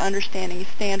horizon is understanding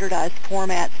standardized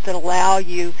formats that allow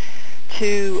you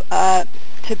to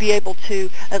be able to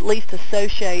at least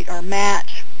associate or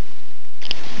match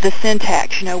the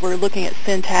syntax. We're looking at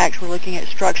syntax, we're looking at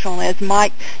structural, and as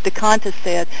Mike DeConta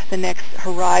said, the next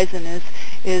horizon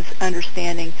is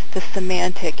understanding the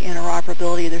semantic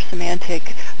interoperability, the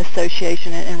semantic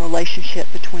association and relationship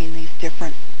between these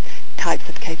different types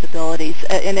of capabilities.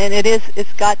 And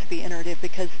it's got to be iterative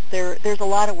because there's a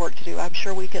lot of work to do. I'm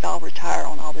sure we could all retire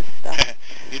on all this stuff.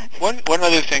 One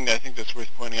other thing that I think that's worth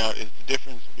pointing out is the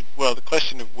difference, the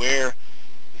question of where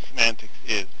the semantics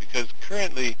is, because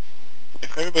currently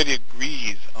if everybody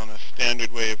agrees on a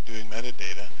standard way of doing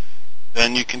metadata,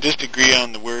 then you can just agree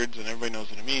on the words and everybody knows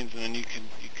what it means, and then you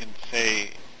can say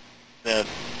that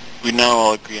we now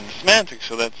all agree on the semantics,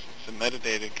 so that's the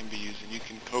metadata can be used, and you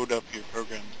can code up your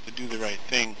programs to do the right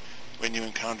thing when you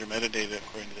encounter metadata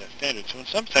according to that standard. So in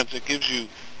some sense, it gives you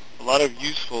a lot of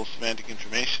useful semantic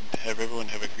information to have everyone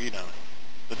have agreed on it.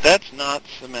 But that's not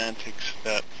semantics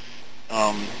that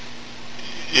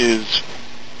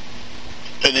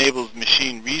enables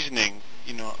machine reasoning,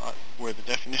 where the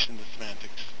definition of the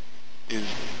semantics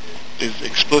is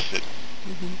explicit,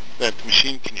 mm-hmm. that the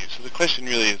machine can use. So the question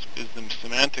really is the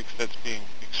semantics that's being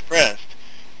expressed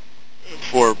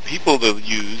for people to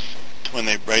use when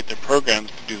they write their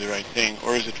programs to do the right thing,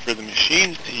 or is it for the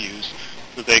machines to use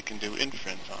so they can do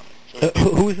inference on it? So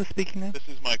who is this speaking now? This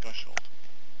is Mike Ushold.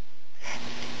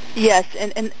 Yes,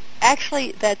 and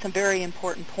actually that's a very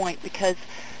important point, because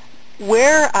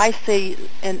where I see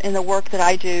in the work that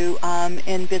I do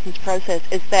in business process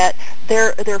is that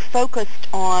they're focused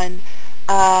on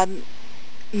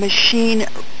machine,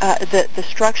 the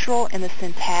structural and the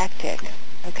syntactic,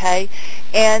 okay?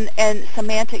 And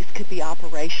semantics could be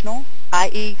operational,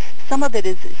 i.e. some of it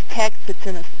is text that's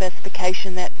in a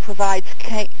specification that provides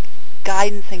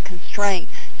guidance and constraint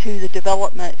to the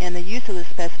development and the use of the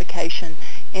specification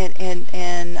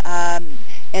in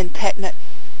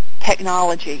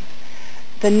technology.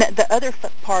 The other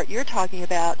part you're talking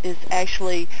about is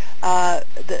actually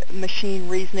the machine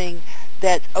reasoning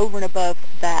that's over and above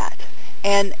that.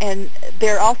 And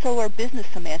there also are business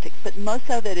semantics, but most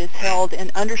of it is held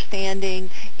in understanding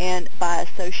and by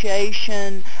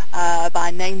association,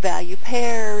 by name-value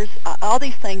pairs, all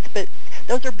these things, but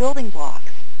those are building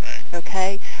blocks,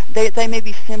 okay? They may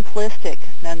be simplistic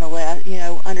nonetheless,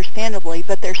 understandably,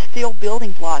 but they're still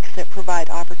building blocks that provide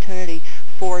opportunity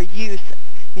for use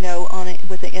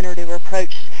with an iterative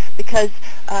approach, because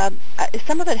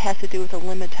some of it has to do with the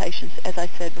limitations, as I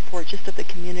said before, just of the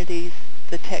communities,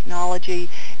 the technology,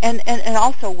 and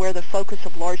also where the focus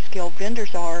of large-scale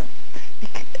vendors are,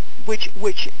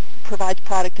 which provides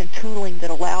product and tooling that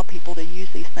allow people to use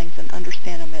these things and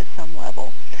understand them at some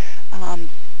level.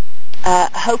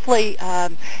 Hopefully,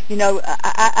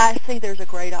 I see there's a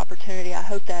great opportunity. I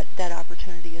hope that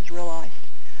opportunity is realized.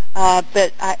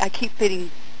 But I keep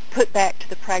getting put back to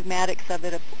the pragmatics of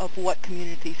it, of what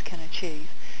communities can achieve.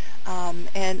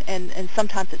 And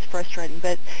sometimes it's frustrating,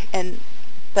 but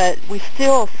we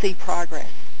still see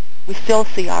progress. We still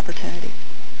see opportunity.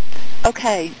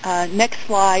 Okay, next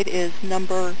slide is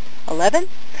number 11.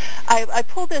 I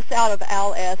pulled this out of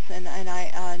Al S., and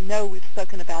I know we've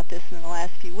spoken about this in the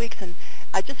last few weeks, and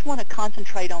I just want to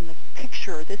concentrate on the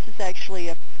picture. This is actually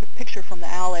a picture from the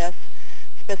Al S.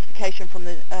 specification from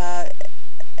the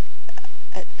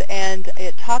and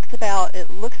it talks about, it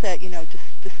looks at,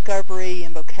 discovery,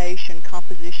 invocation,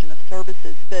 composition of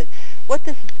services. But what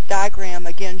this diagram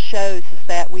again shows is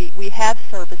that we have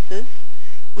services,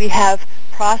 we have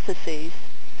processes,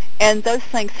 and those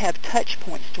things have touch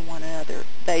points to one another.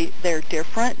 They're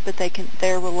different, but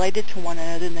they're related to one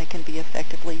another, and they can be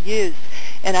effectively used.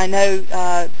 And I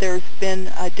know there's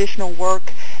been additional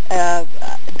work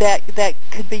that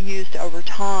could be used over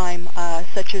time,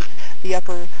 such as the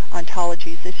upper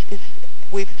ontologies.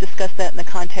 We've discussed that in the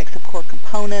context of core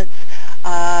components,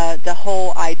 the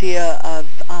whole idea of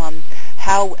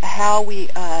how we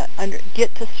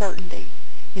get to certainty.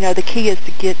 The key is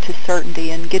to get to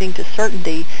certainty, and getting to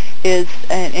certainty is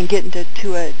and getting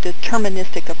to a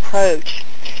deterministic approach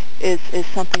is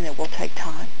something that will take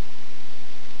time.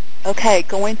 Okay,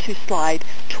 going to slide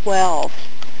 12.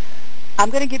 I'm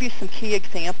going to give you some key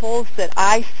examples that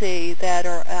I see that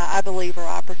I believe are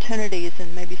opportunities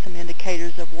and maybe some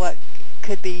indicators of what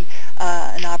could be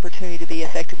an opportunity to be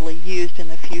effectively used in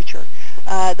the future.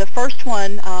 The first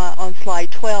one on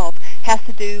slide 12 has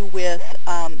to do with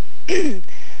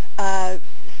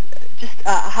just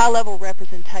a high-level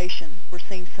representation. We're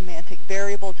seeing semantic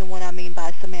variables, and what I mean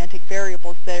by semantic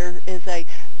variables, there is a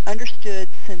understood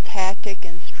syntactic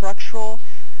and structural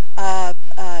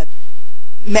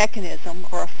mechanism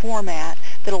or a format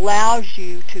that allows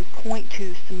you to point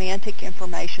to semantic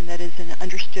information that is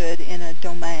understood in a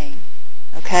domain,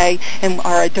 okay,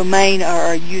 or a domain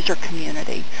or a user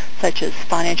community, such as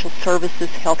financial services,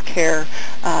 healthcare,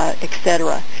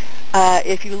 etc.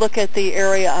 If you look at the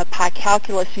area of pi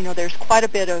calculus, there's quite a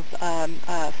bit of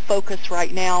focus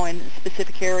right now in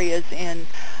specific areas in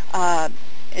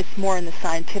it's more in the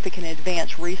scientific and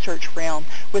advanced research realm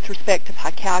with respect to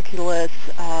pi calculus,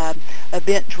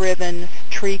 event-driven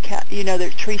tree,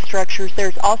 there's tree structures.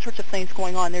 There's all sorts of things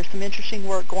going on. There's some interesting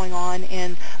work going on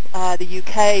in the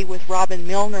UK with Robin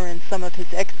Milner and some of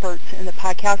his experts in the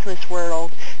pi calculus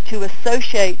world to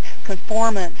associate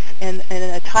conformance in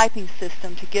a typing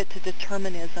system to get to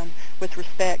determinism with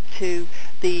respect to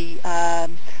the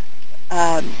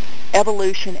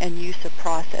evolution and use of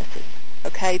processes.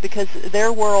 Okay, because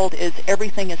their world is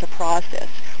everything is a process.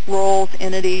 Roles,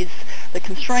 entities, the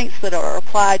constraints that are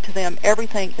applied to them,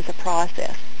 everything is a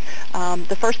process.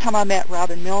 The first time I met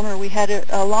Robin Milner, we had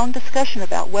a long discussion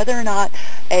about whether or not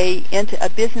a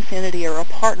business entity or a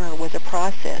partner was a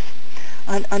process.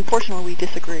 Unfortunately, we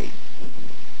disagreed.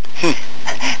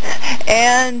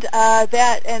 And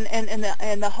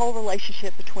the whole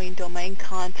relationship between domain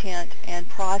content and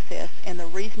process and the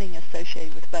reasoning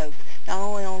associated with both, not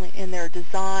only in their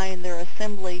design, their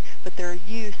assembly, but their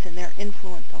use and their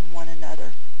influence on one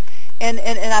another. And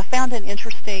I found an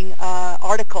interesting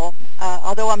article.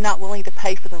 Although I'm not willing to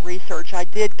pay for the research, I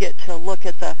did get to look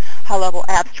at the high-level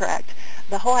abstract.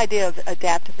 The whole idea of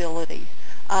adaptability.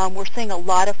 We're seeing a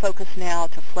lot of focus now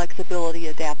to flexibility,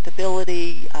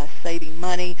 adaptability, saving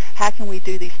money. How can we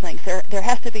do these things? There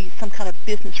has to be some kind of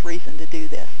business reason to do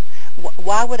this.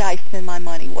 Why would I spend my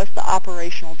money? What's the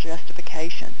operational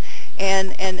justification?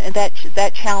 And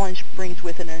that challenge brings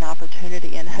with it an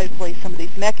opportunity, and hopefully some of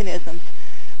these mechanisms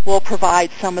will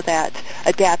provide some of that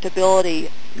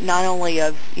adaptability, not only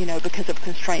of, because of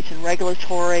constraints in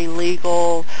regulatory,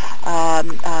 legal,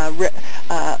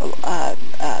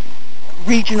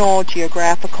 regional,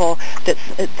 geographical,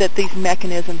 that these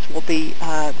mechanisms will be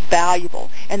valuable.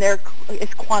 And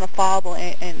it's quantifiable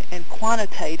and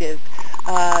quantitative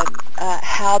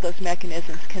how those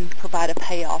mechanisms can provide a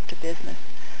payoff to business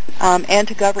and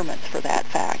to governments for that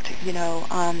fact.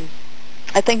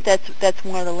 I think that's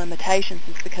one of the limitations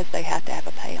is because they have to have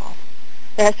a payoff.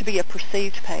 There has to be a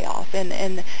perceived payoff,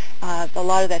 and a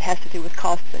lot of that has to do with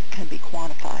costs that can be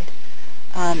quantified.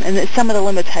 And some of the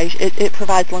limitations, it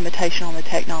provides limitation on the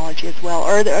technology as well,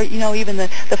 or even the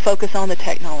focus on the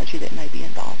technology that may be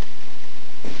involved.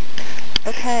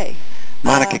 Okay.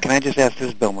 Monica, can I just ask, this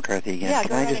is Bill McCarthy again. Yeah,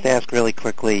 can I just ask really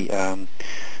quickly,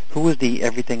 who was the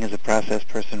everything as a process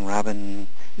person, Robin?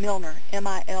 Milner,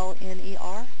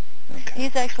 Milner. Okay.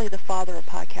 He's actually the father of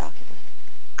pi calculus.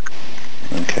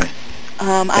 Okay.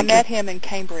 I met him in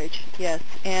Cambridge, yes,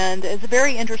 and it's a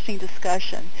very interesting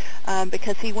discussion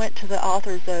because he went to the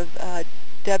authors of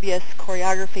WS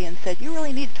Choreography and said, "You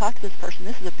really need to talk to this person.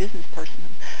 This is a business person."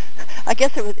 I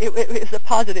guess it was a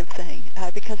positive thing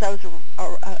because I was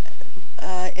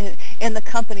in the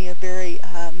company of very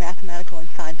mathematical and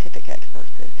scientific experts.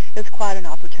 It was quite an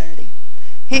opportunity.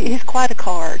 He's quite a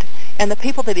card, and the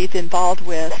people that he's involved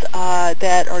with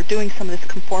that are doing some of this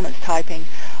conformance typing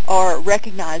are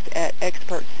recognized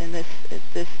experts in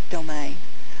this domain.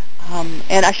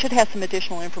 And I should have some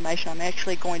additional information. I'm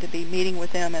actually going to be meeting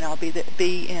with them, and I'll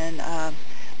be in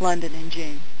London in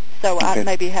June. So I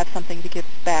maybe have something to give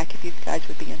back if you guys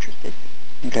would be interested.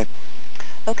 Okay.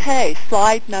 Okay,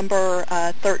 slide number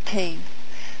 13.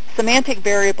 Semantic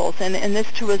variables, and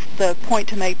this too was the point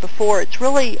to make before. It's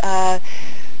really,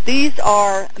 these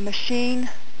are machine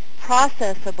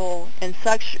processable in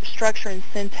such structure and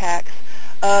syntax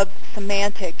of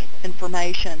semantic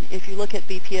information. If you look at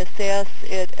BPSS,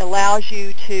 it allows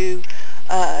you to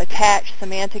attach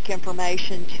semantic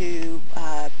information to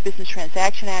business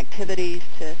transaction activities,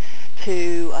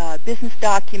 to business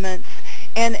documents,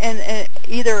 and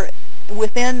either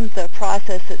within the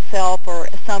process itself or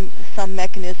some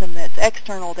mechanism that's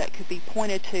external that could be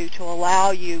pointed to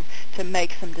allow you to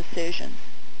make some decisions.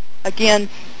 Again,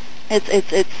 it's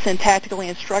syntactically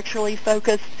and structurally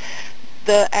focused.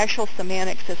 The actual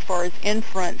semantics as far as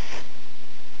inference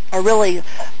are really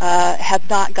have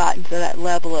not gotten to that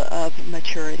level of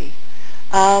maturity.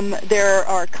 There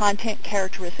are content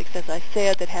characteristics, as I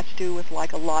said, that have to do with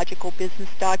like a logical business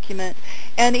document,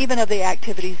 and even of the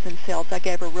activities themselves. I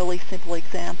gave a really simple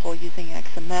example using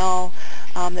XML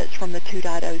that's from the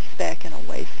 2.0 spec in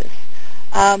Oasis.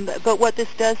 But what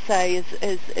this does say is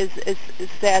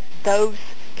that those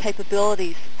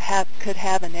capabilities could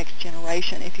have a next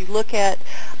generation. If you look at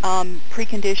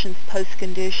preconditions,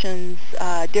 postconditions,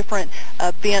 different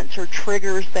events or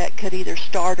triggers that could either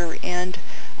start or end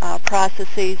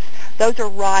processes, those are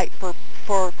right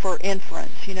for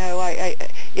inference. You know,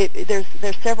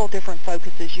 there's several different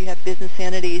focuses. You have business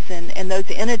entities, and those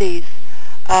entities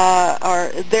are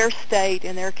their state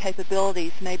and their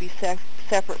capabilities may be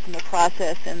separate from the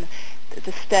process and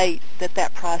the state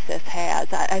that process has.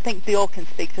 I think Bill can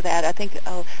speak to that. I think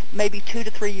maybe 2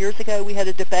 to 3 years ago we had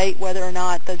a debate whether or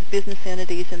not those business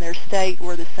entities and their state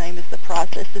were the same as the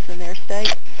processes in their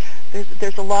state.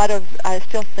 There's a lot of, I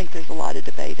still think there's a lot of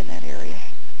debate in that area.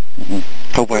 Mm-hmm.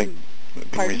 Hopefully we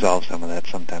can resolve some of that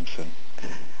sometime soon.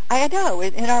 I know,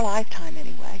 in our lifetime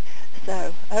anyway.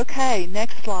 So, okay,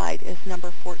 next slide is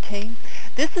number 14.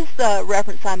 This is the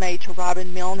reference I made to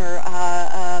Robin Milner.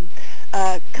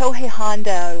 Kohei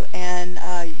Honda and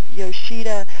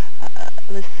Yoshida,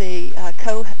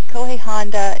 Kohei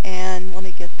Honda and, let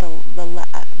me get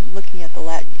looking at the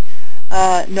Latin,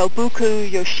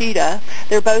 Nobuku Yoshida.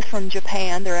 They're both from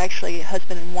Japan. They're actually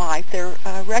husband and wife. They're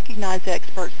recognized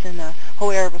experts in the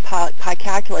whole area of pi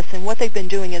calculus, and what they've been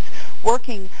doing is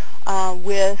working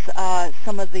with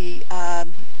some of the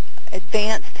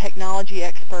advanced technology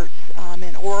experts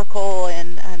in Oracle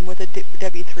and with a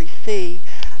W3C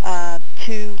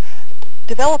to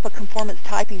develop a conformance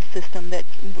typing system that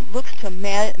looks to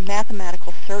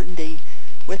mathematical certainty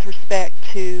with respect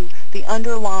to the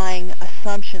underlying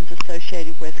assumptions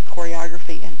associated with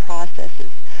choreography and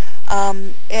processes.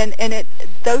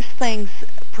 Those things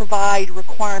provide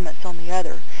requirements on the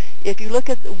other. If you look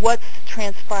at what's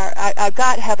transpired, I've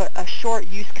got to have a short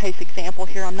use case example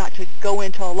here. I'm not to go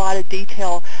into a lot of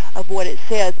detail of what it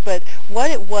says, but what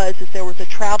it was is there was a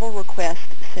travel request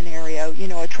scenario,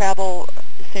 a travel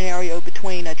scenario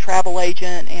between a travel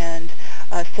agent and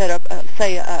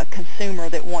say a consumer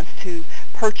that wants to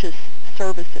purchase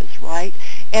services, right?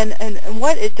 And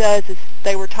what it does is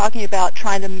they were talking about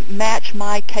trying to match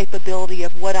my capability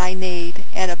of what I need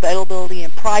and availability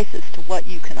and prices to what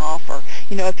you can offer.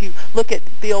 If you look at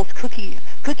Bill's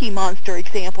Cookie Monster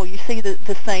example, you see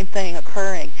the same thing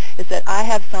occurring, is that I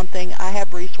have something, I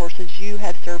have resources, you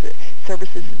have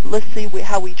services, let's see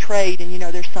how we trade, and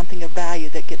there's something of value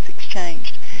that gets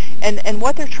exchanged. And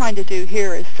what they're trying to do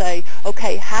here is say,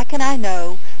 okay, how can I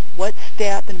know what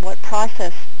step and what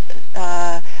process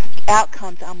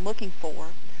outcomes I'm looking for,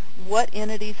 what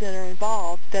entities that are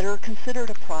involved that are considered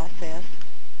a process,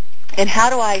 and how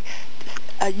do I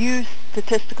use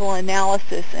statistical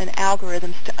analysis and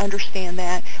algorithms to understand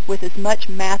that with as much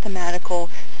mathematical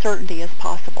certainty as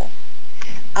possible.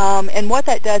 And what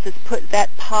that does is put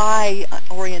that pi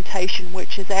orientation,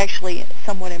 which is actually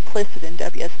somewhat implicit in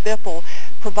WS-BPL,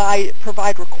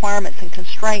 provide requirements and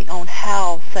constraint on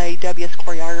how, say, WS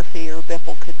choreography or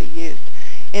BPL could be used.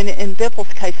 In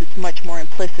BPL's case, it's much more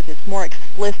implicit. It's more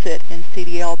explicit in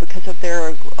CDL because of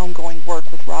their ongoing work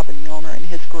with Robin Milner and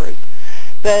his group.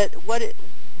 But what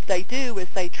they do is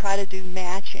they try to do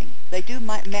matching. They do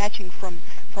matching from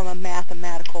a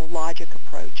mathematical logic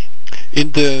approach.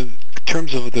 In the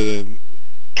terms of the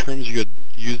terms you had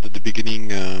used at the beginning,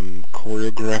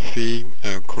 choreography,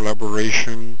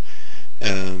 collaboration,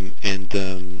 and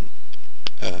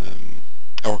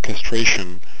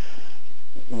orchestration,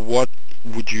 what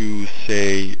would you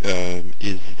say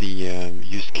is the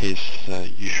use case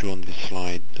you show on this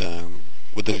slide?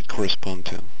 What does it correspond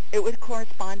to? It would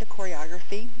correspond to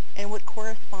choreography, and would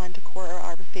correspond to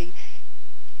choreography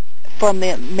from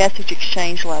the message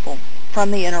exchange level,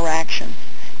 from the interactions,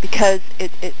 because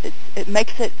it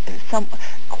makes it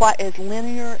quite as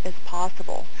linear as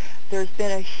possible. There's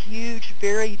been a huge,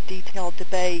 very detailed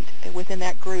debate within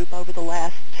that group over the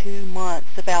last 2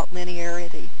 months about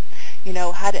linearity.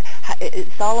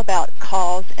 It's all about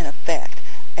cause and effect.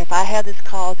 if I have this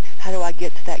cause, how do I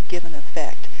get to that given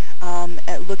effect?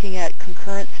 At looking at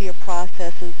concurrency of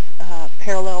processes,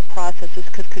 parallel processes,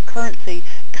 because concurrency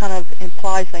kind of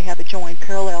implies they have a join.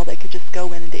 Parallel, they could just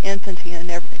go into infinity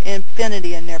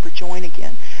and never join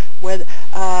again. Whether,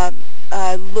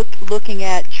 looking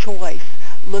at choice,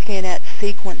 looking at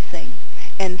sequencing,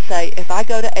 and say, if I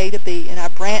go to A to B and I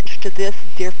branch to this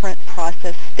different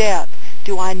process step,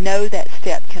 do I know that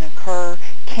step can occur,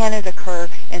 can it occur,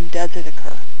 and does it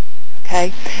occur?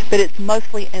 Okay? But it's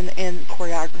mostly in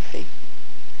choreography.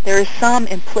 There is some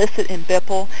implicit in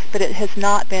BIPL, but it has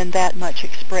not been that much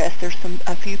expressed. There's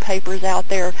a few papers out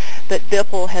there, but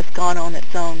BIPL has gone on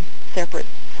its own separate,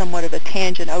 somewhat of a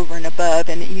tangent over and above,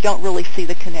 and you don't really see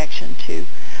the connection to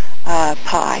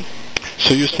pi.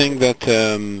 So you're saying that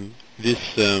this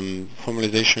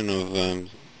formalization of,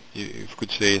 if you could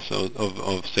say, so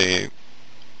of say,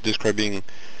 describing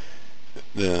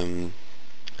the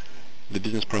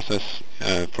business process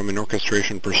from an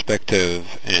orchestration perspective,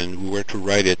 and we were to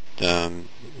write it,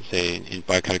 say, in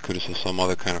pi calculus or some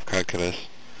other kind of calculus,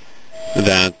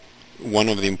 that one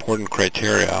of the important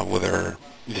criteria, whether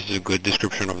this is a good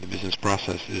description of the business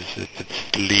process, is if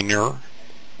it's linear.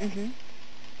 Mm-hmm.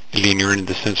 Linear in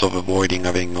the sense of avoiding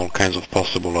having all kinds of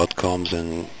possible outcomes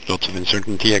and lots of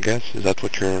uncertainty, I guess. Is that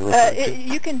what you're referring to?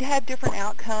 You can have different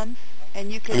outcomes,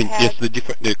 and you can yes,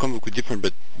 they come with different,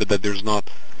 but that there's not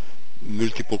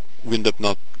multiple, we end up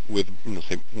not with,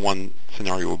 say, one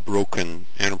scenario, a broken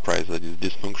enterprise that is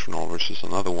dysfunctional versus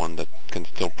another one that can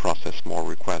still process more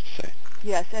requests, say.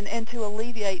 Yes, and to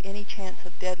alleviate any chance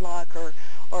of deadlock or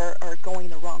going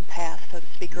the wrong path, so to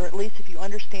speak, or at least if you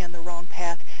understand the wrong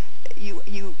path, you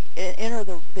enter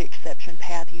the exception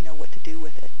path, you know what to do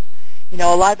with it. You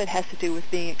know, a lot of it has to do with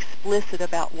being explicit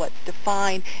about what's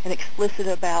defined and explicit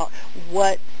about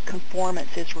what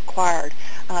conformance is required.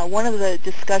 One of the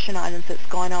discussion items that's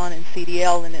gone on in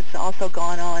CDL, and it's also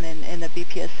gone on in the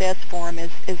BPSS forum,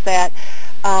 is that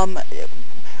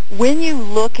when you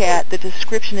look at the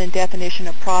description and definition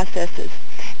of processes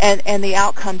and the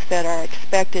outcomes that are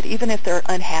expected, even if they're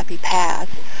unhappy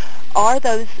paths,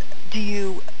 do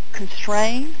you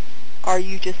constrain? Are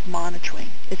you just monitoring?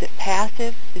 Is it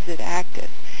passive? Is it active?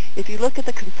 If you look at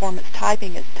the conformance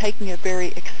typing, it's taking a very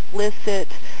explicit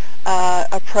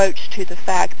approach to the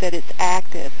fact that it's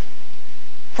active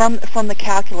from the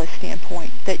calculus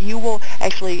standpoint, that you will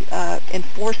actually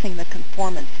enforcing the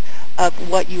conformance of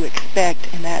what you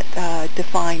expect in that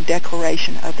defined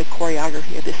declaration of the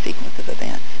choreography of the sequence of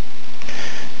events.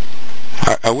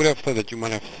 I would have thought that you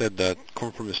might have said that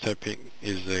conformance typing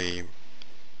is a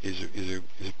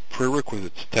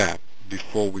prerequisite step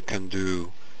before we can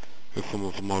do a form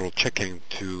of model checking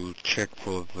to check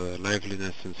for the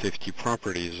liveliness and safety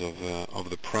properties of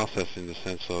the process, in the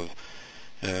sense of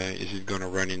is it going to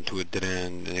run into a dead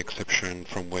end, an exception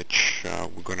from which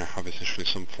we're going to have essentially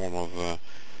some form of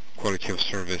quality of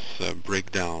service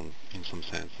breakdown in some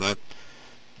sense.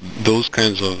 Those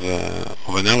kinds of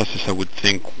analysis, I would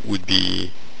think, would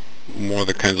be more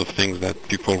the kinds of things that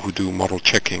people who do model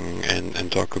checking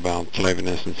and talk about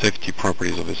liveliness and safety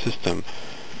properties of a system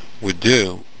would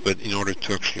do. But in order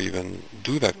to actually even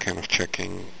do that kind of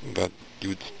checking, that you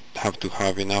would have to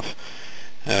have enough,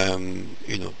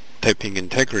 typing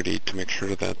integrity to make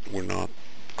sure that we're not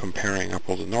comparing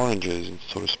apples and oranges,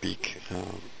 so to speak.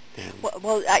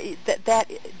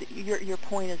 Your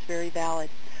point is very valid.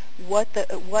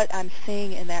 What I'm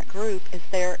seeing in that group is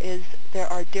there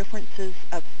are differences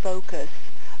of focus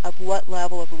of what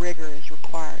level of rigor is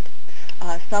required.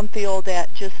 Some feel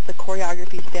that just the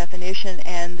choreography's definition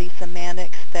and the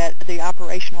semantics, that the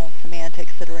operational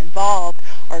semantics that are involved,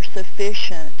 are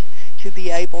sufficient to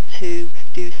be able to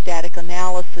do static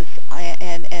analysis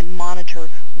and monitor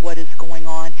what is going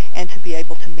on and to be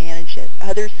able to manage it.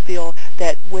 Others feel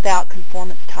that without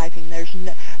conformance typing,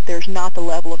 there's not the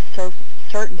level of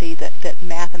certainty that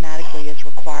mathematically is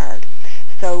required.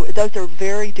 So those are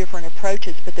very different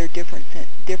approaches, but they're different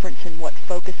in what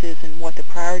focus is and what the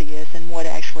priority is and what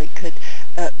actually could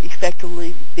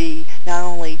effectively be not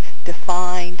only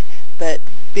defined but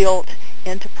built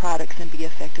into products and be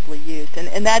effectively used.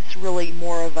 And that's really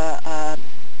more of a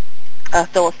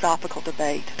philosophical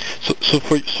debate.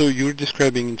 So you're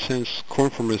describing, in a sense,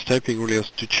 conformance typing really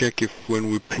has to check if when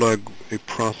we plug a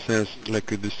process, like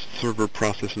this server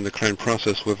process and the client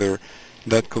process, whether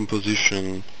that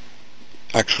composition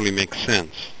actually makes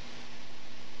sense.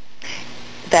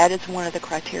 That is one of the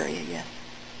criteria, yes.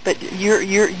 But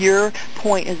your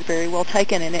point is very well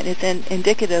taken, and it's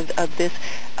indicative of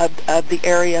the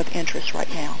area of interest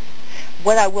right now.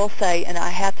 What I will say, and I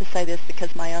have to say this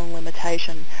because my own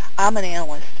limitation, I'm an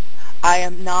analyst. I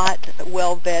am not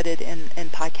well vetted in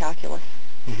pi calculus,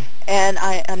 and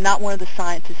I am not one of the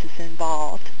scientists that's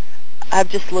involved. I've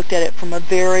just looked at it from a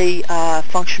very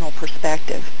functional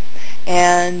perspective,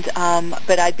 and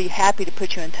but I'd be happy to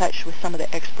put you in touch with some of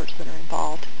the experts that are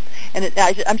involved. And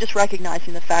I'm just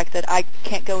recognizing the fact that I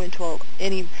can't go into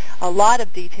a lot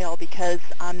of detail because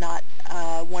I'm not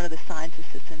one of the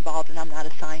scientists that's involved, and I'm not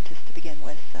a scientist to begin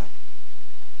with. So,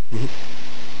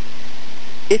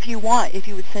 if you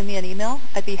would send me an email,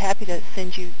 I'd be happy to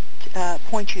send you,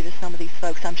 point you to some of these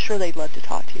folks. I'm sure they'd love to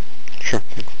talk to you. Sure.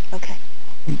 Thanks. Okay.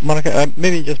 Monica,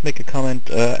 maybe just make a comment.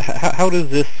 How does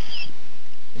this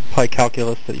pi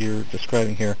calculus that you're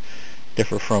describing here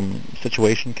differ from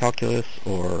situation calculus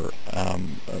or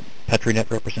PetriNet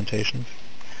representations?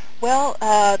 Well,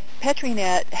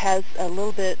 PetriNet has a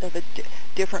little bit of a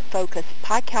different focus.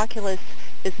 Pi calculus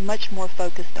is much more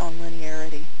focused on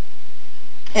linearity.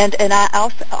 And I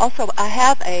also I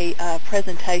have a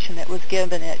presentation that was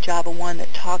given at Java 1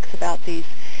 that talks about these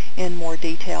in more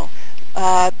detail.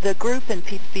 The group in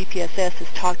BPSS has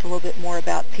talked a little bit more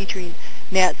about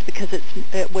PetriNets because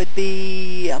it would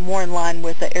be more in line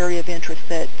with the area of interest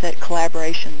that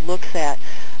collaboration looks at.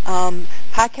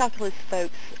 Pi calculus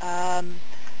folks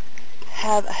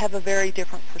have a very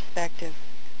different perspective.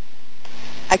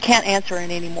 I can't answer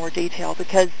in any more detail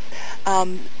because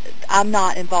I'm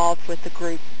not involved with the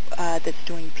group that's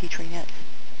doing PetriNets.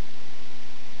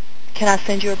 Can I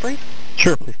send you a brief?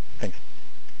 Sure, please. Thanks.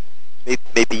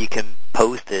 Maybe you can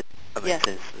post it. Yes.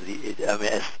 Since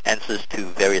as answers to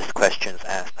various questions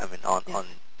asked. On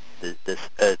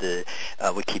the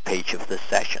wiki page of this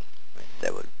session.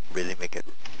 That would really make it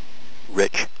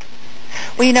rich.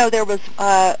 Well, there was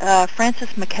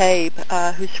Francis McCabe,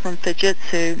 who's from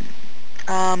Fujitsu,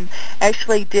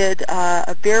 actually did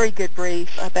a very good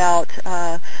brief about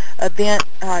event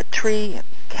tree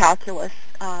calculus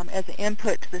as an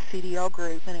input to the CDL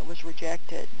group, and it was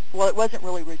rejected. Well, it wasn't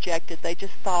really rejected. They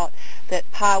just thought that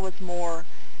pi was more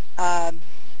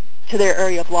to their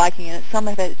area of liking, and it's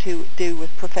something had to do with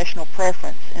professional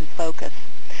preference and focus.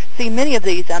 See, many of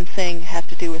these I'm seeing have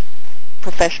to do with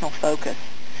professional focus.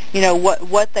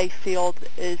 What they feel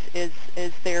is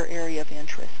their area of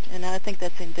interest, and I think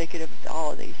that's indicative of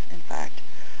all of these, in fact.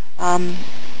 And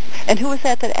who was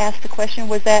that asked the question?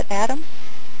 Was that Adam?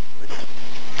 This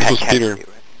was Peter. Right?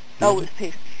 Oh, it was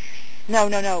Peter. No.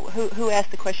 Who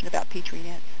asked the question about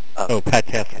PetriNets? Pat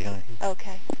Cassidy.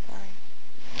 Okay, sorry.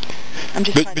 I'm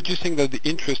just trying But you think that the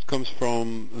interest comes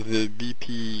from the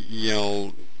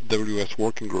BPELWS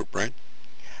working group, right?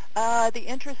 The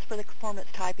interest for the performance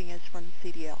typing is from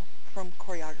CDL, from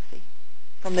choreography,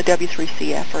 from the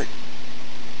W3C effort.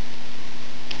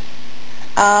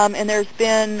 And there's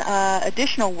been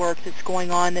additional work that's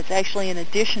going on that's actually in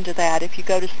addition to that. If you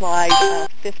go to slide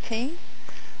 15,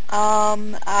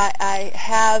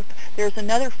 there's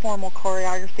another formal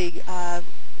choreography,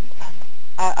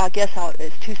 I guess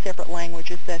it's two separate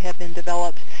languages that have been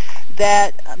developed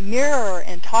that mirror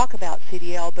and talk about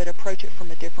CDL but approach it from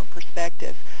a different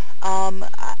perspective.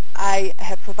 I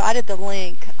have provided the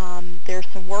link. There's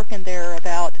some work in there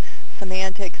about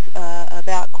semantics,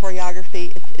 about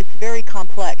choreography. It's very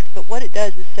complex, but what it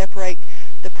does is separate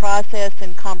the process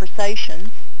and conversations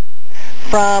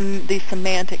from the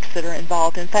semantics that are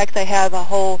involved. In fact, they have a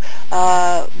whole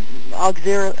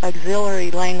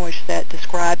auxiliary language that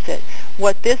describes it.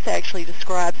 What this actually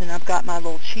describes, and I've got my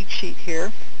little cheat sheet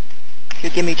here, if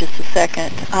you'll give me just a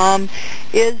second,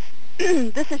 is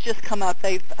this has just come up.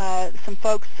 Some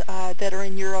folks that are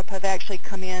in Europe have actually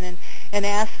come in and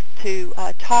asked to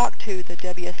talk to the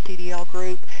WSTDL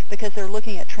group because they're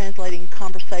looking at translating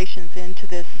conversations into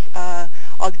this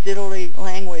auxiliary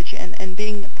language and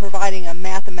providing a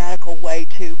mathematical way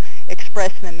to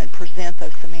express them and present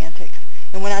those semantics.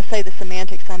 And when I say the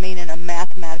semantics, I mean in a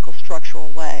mathematical structural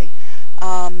way.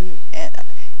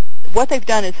 What they've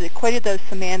done is equated those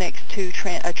semantics to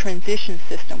a transition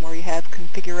system where you have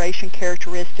configuration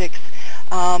characteristics.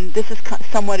 This is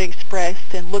somewhat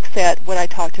expressed and looks at what I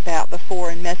talked about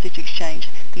before in message exchange,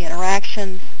 the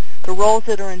interactions, the roles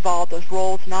that are involved, those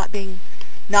roles not being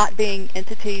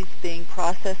entities, being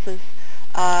processes,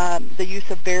 the use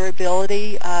of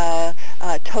variability,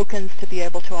 tokens to be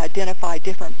able to identify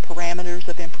different parameters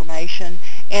of information,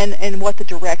 and what the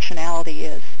directionality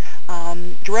is.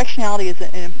 Directionality is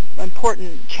an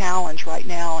important challenge right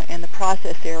now in the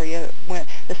process area,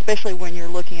 especially when you're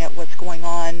looking at what's going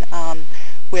on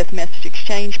with message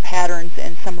exchange patterns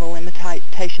and some of the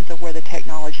limitations of where the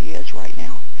technology is right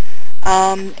now.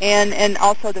 And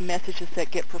also the messages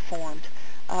that get performed.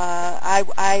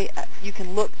 You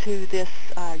can look to this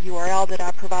URL that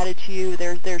I provided to you.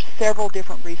 There's several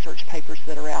different research papers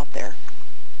that are out there.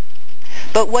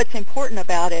 But what's important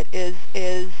about it is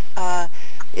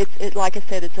it's like I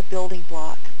said, it's a building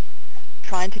block.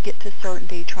 Trying to get to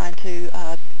certainty, trying to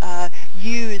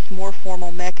use more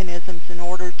formal mechanisms in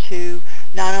order to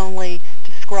not only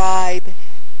describe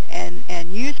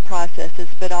and use processes,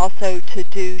 but also to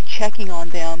do checking on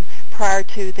them prior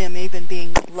to them even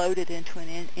being loaded into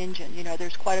an engine. You know,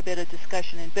 there's quite a bit of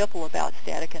discussion in BIPL about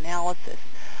static analysis.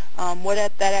 What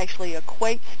that actually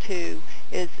equates to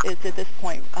is at this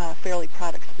point fairly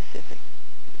product specific.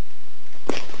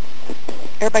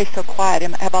 Everybody's so quiet.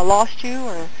 Have I lost you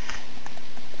or?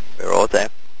 We're all there.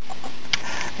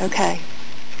 Okay.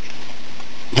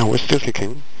 No, we're still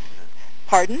kicking.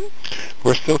 Pardon?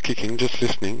 We're still kicking, just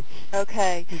listening.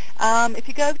 Okay. If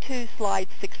you go to slide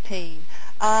 16,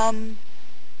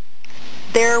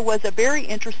 there was a very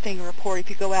interesting report if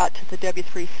you go out to the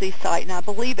W3C site, and I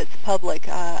believe it's public.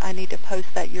 I need to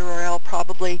post that URL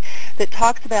probably, that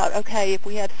talks about, okay, if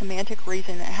we have semantic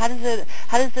reason, how does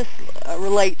this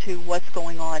relate to what's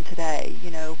going on today?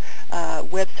 You know,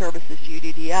 web services,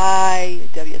 UDDI,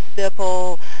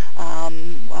 WSBIPL,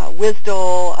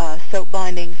 WSDL, SOAP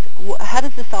bindings. How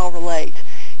does this all relate?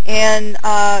 And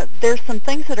there's some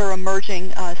things that are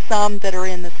emerging, some that are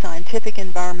in the scientific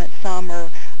environment, some are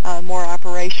more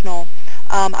operational.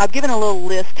 I've given a little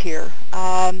list here.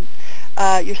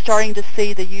 You're starting to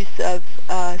see the use of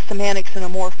semantics in a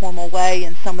more formal way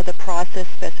in some of the process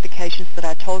specifications that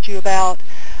I told you about.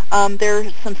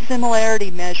 There's some similarity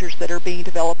measures that are being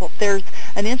developed. There's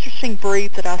an interesting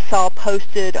brief that I saw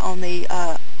posted on the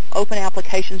Open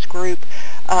Applications Group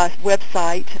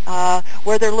website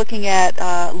where they're looking at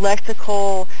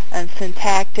lexical and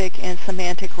syntactic and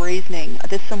semantic reasoning.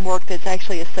 This is some work that's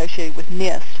actually associated with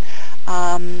NIST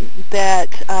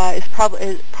that is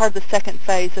probably part of the second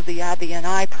phase of the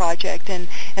IVNI project. And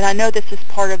I know this is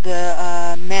part of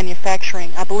the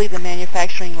manufacturing, I believe the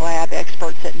manufacturing lab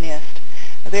experts at NIST.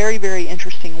 A very, very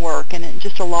interesting work and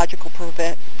just a logical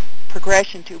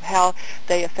progression to how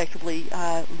they effectively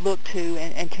look to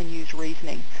and can use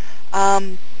reasoning.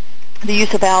 The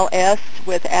use of ALS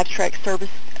with abstract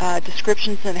service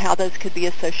descriptions and how those could be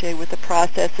associated with the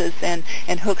processes and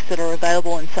hooks that are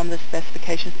available in some of the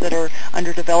specifications that are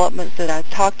under development that I've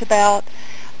talked about.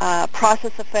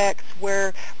 Process effects,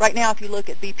 where right now if you look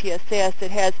at BPSS, it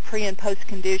has pre- and post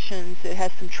conditions. It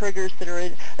has some triggers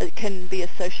that can be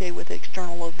associated with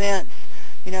external events.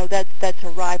 You know, that's a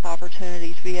ripe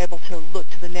opportunity to be able to look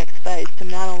to the next phase, to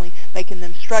not only making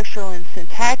them structural and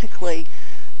syntactically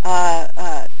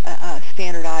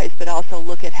standardized, but also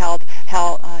look at how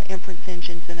inference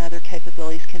engines and other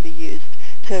capabilities can be used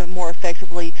to more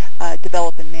effectively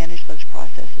develop and manage those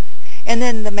processes. And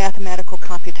then the mathematical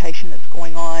computation that's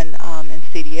going on in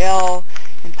CDL,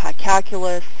 in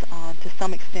PyCalculus, to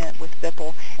some extent with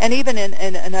BIPL, and even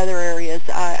in other areas.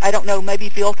 I don't know, maybe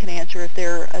Bill can answer if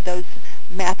those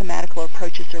mathematical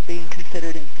approaches are being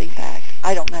considered in CFAC.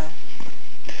 I don't know.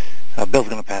 Bill's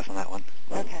going to pass on that one.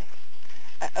 Okay.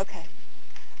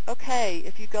 Okay,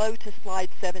 if you go to slide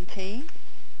 17,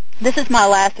 this is my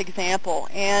last example,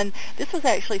 and this was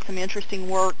actually some interesting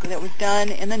work that was done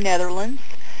in the Netherlands.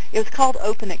 It was called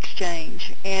Open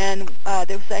Exchange, and it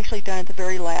was actually done at the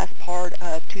very last part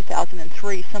of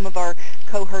 2003. Some of our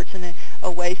cohorts in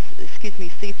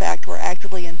CFACT were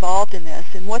actively involved in this,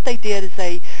 and what they did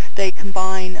is they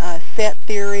combine set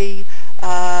theory,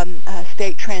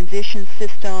 state transition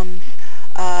systems,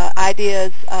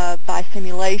 ideas by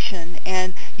simulation,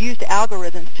 and used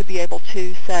algorithms to be able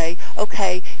to say,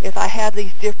 okay, if I have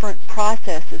these different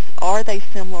processes, are they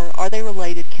similar, are they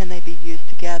related, can they be used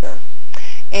together?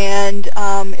 And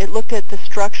it looked at the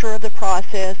structure of the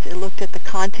process, it looked at the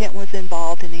content was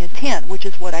involved, and the intent, which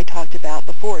is what I talked about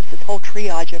before. It's this whole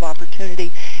triage of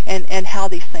opportunity and how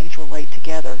these things relate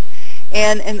together.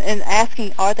 And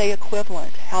asking, are they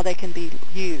equivalent, how they can be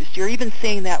used. You're even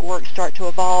seeing that work start to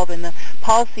evolve in the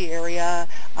policy area,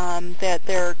 that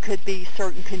there could be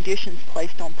certain conditions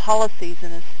placed on policies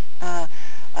in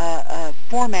a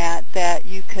format that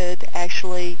you could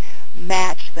actually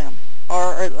match them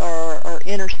or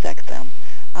intersect them.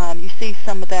 You see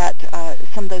some of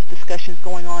those discussions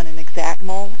going on in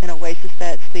XACML and OASIS.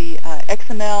 That's the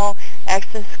XML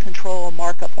access control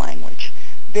markup language.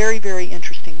 Very, very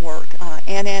interesting work.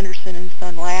 Ann Anderson and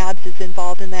Sun Labs is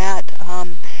involved in that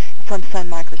from Sun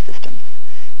Microsystems.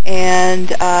 And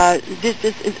this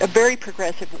is a very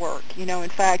progressive work. You know, in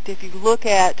fact, if you look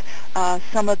at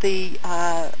some of the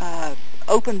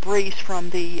open briefs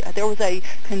from there was a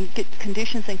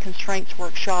conditions and constraints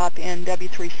workshop in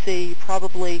W3C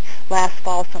probably last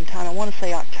fall sometime, I want to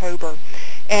say October.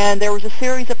 And there was a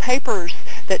series of papers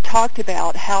that talked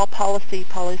about how policy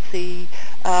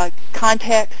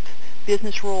context,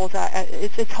 business rules,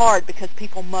 it's hard because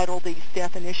people muddle these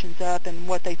definitions up and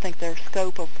what they think their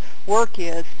scope of work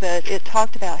is, but it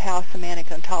talked about how semantic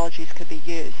ontologies could be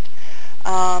used.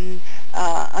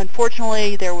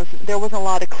 Unfortunately, there wasn't a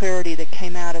lot of clarity that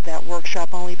came out of that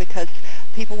workshop, only because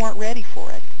people weren't ready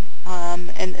for it.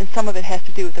 And some of it has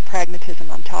to do with the pragmatism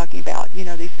I'm talking about,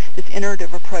 this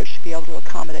iterative approach to be able to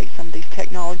accommodate some of these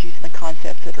technologies and the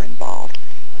concepts that are involved.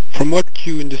 From what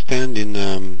you understand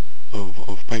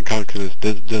of Python calculus,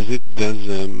 does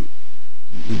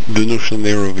the notion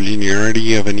there of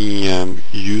linearity have any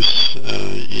use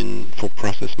for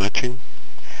process matching?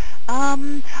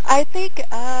 I think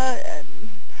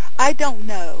I don't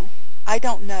know.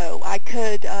 I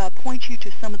could point you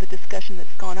to some of the discussion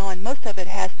that's gone on. Most of it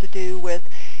has to do with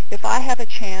if I have a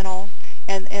channel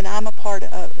and I'm a part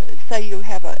of, say you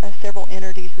have several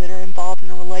entities that are involved in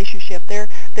a relationship,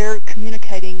 they're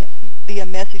communicating via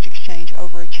message exchange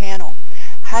over a channel.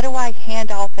 How do I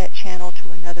hand off that channel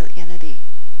to another entity?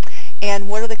 And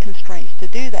what are the constraints to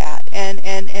do that?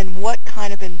 And what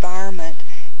kind of environment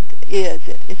is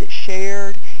it? Is it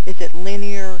shared? Is it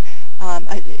linear?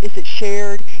 Is it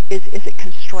shared? Is it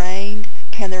constrained?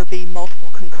 Can there be multiple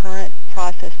concurrent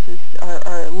processes or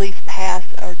at least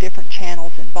paths or different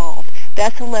channels involved?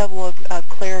 That's a level of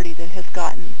clarity that has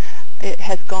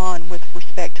gone with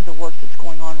respect to the work that's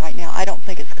going on right now. I don't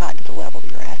think it's gotten to the level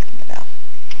that you're asking about.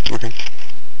 Okay.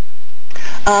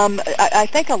 I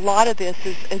think a lot of this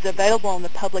is available in the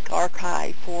public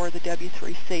archive for the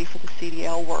W3C for the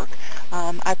CDL work.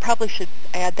 I probably should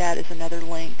add that as another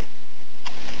link.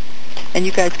 And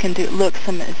you guys can look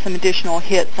some additional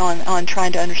hits on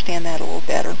trying to understand that a little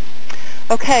better.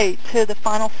 Okay, to the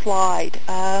final slide.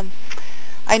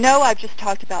 I know I've just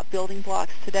talked about building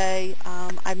blocks today.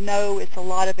 I know it's a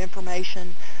lot of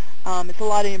information. It's a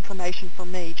lot of information for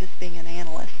me, just being an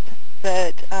analyst.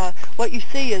 But what you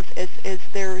see is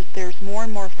there's more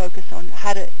and more focus on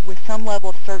how to, with some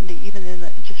level of certainty, even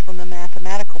just from the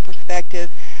mathematical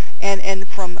perspective, and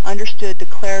from understood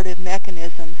declarative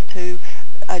mechanisms to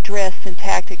address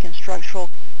syntactic and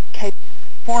structural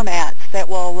formats that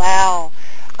will allow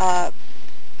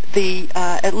the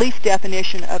at least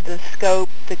definition of the scope,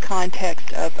 the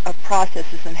context of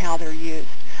processes and how they're used.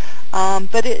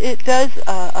 But it does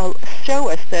show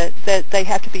us that they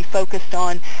have to be focused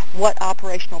on what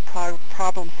operational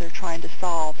problems they're trying to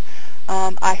solve.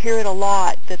 I hear it a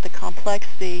lot that the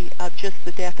complexity of just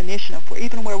the definition of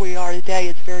even where we are today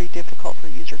is very difficult for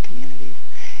user communities.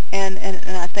 And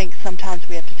I think sometimes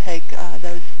we have to take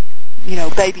those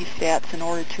baby steps in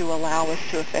order to allow us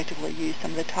to effectively use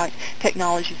some of the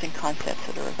technologies and concepts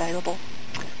that are available.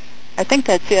 I think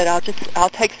that's it. I'll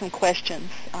take some questions.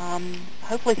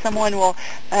 Hopefully someone will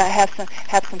have some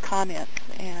comments,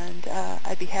 and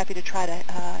I'd be happy to try to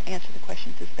answer the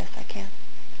questions as best I can.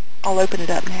 I'll open it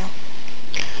up now.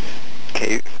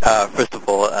 Okay. First of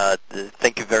all,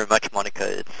 thank you very much,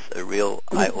 Monica. It's a real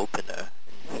eye-opener,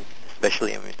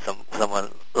 especially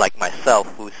someone like myself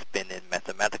who's been in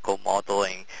mathematical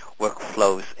modeling,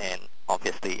 workflows, and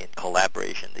obviously in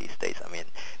collaboration these days. I mean,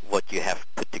 what you have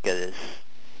put together is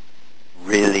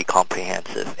really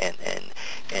comprehensive and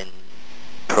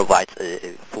provides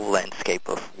a full landscape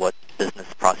of what business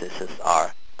processes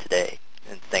are today.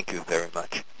 And thank you very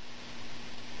much.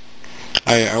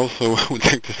 I also would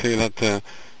like to say that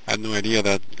I had no idea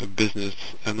that a business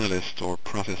analyst or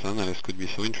process analyst could be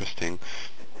so interesting.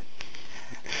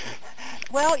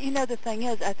 Well, the thing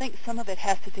is, I think some of it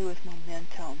has to do with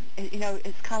momentum.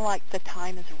 It's kind of like the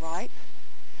time is ripe.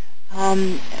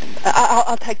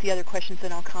 I'll take the other questions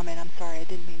and I'll comment. I'm sorry, I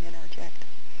didn't mean to interject.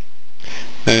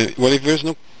 Well, if there's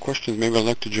no questions, maybe I'd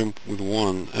like to jump with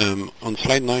one. On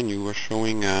slide 9, you were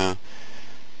showing a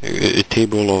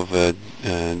table of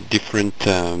different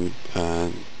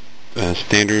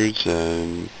standards,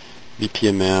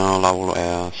 BPML,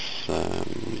 LAWS,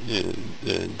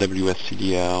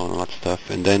 WSCDL, and all that stuff.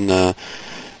 And then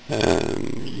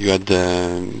you had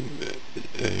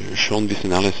shown this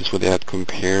analysis where they had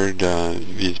compared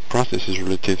these processes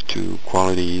relative to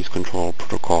qualities, control,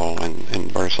 protocol,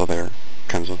 and various other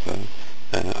kinds of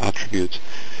attributes.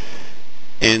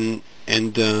 And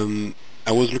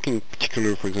I was looking in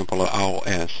particular, for example, at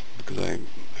ROS, because I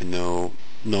know,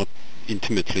 not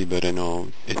intimately, but I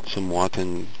know it somewhat,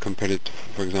 and compared it,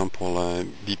 for example,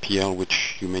 BPL,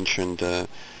 which you mentioned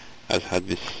has had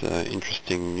this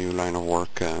interesting new line of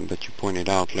work that you pointed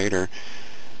out later,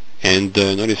 and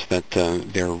noticed that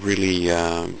they're really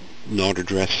not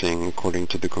addressing, according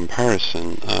to the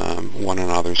comparison, one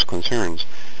another's concerns.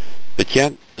 But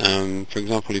yet, for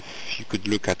example, if you could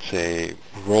look at, say,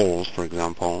 roles, for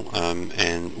example,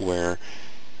 and where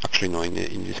actually no,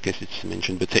 in this case it's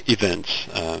mentioned, but say events,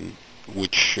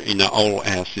 which in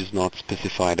OLS is not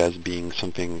specified as being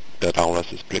something that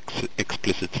OLS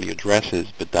explicitly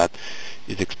addresses, but that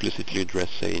is explicitly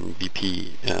addressed, say, in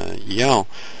BPEL.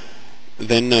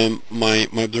 Then my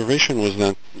observation was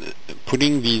that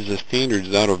putting these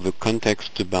standards out of the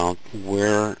context about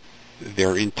where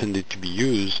they're intended to be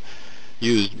used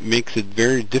makes it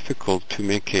very difficult to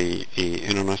make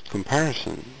an honest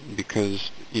comparison,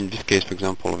 because in this case, for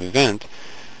example, of event,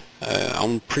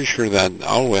 I'm pretty sure that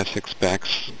OS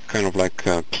expects kind of like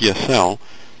PSL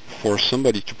for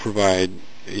somebody to provide,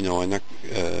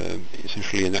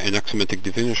 essentially an axiomatic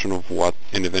definition of what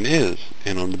an event is,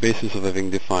 and on the basis of having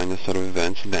defined a set of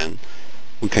events, then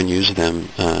we can use them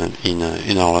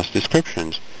in OS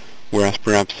descriptions. Whereas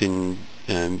perhaps in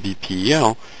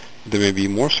BPEL, there may be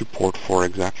more support for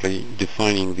exactly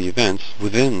defining the events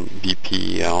within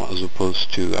BPEL as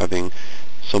opposed to having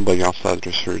somebody outside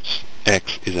asserts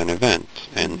X is an event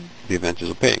and the event is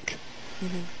opaque.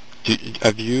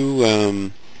 Have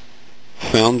you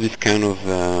found this kind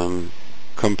of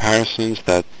comparisons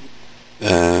that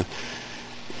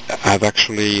have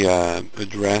actually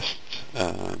addressed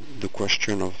the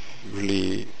question of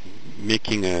really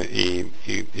making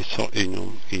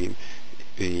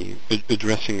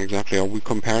addressing exactly, are we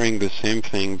comparing the same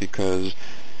thing because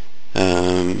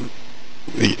in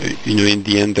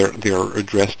the end they are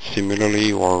addressed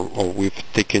similarly, or we've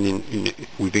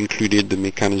included the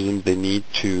mechanisms they need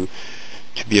to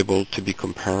be able to be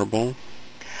comparable?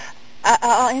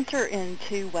 I'll answer in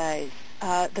two ways.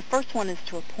 The first one is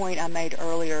to a point I made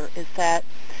earlier, is that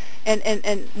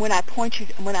and when I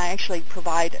actually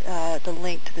provide the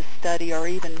link to the study, or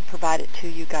even provide it to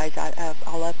you guys,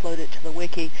 I'll upload it to the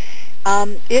wiki.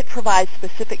 It provides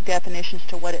specific definitions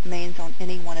to what it means on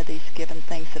any one of these given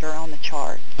things that are on the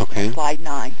chart. Okay. Slide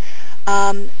 9.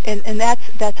 And that's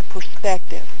a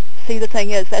perspective. See, the thing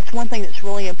is, that's one thing that's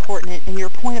really important. And your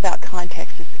point about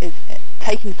context is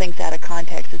taking things out of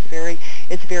context is very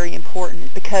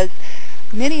important, because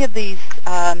many of these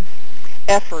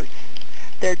efforts,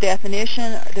 their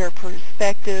definition, their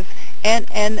perspective,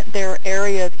 and their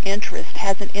area of interest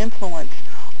has an influence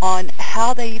on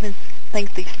how they even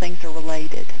think these things are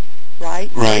related,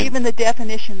 right? Right. Even the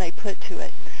definition they put to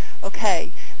it.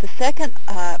 Okay, the second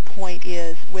point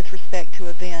is with respect to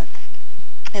events,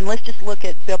 and let's just look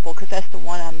at BPEL because that's the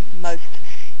one I'm most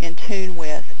in tune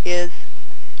with, is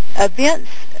events,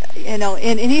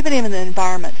 and even in the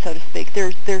environment, so to speak,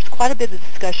 there's quite a bit of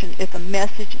discussion if a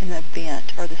message and an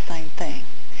event are the same thing.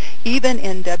 Even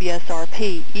in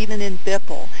WSRP, even in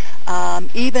BPEL,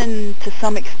 even to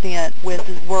some extent with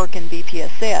work in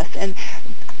BPSS. And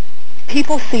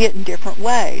people see it in different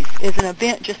ways. Is an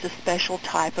event just a special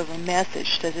type of a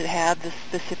message? Does it have the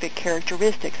specific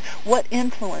characteristics? What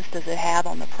influence does it have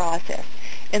on the process?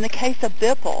 In the case of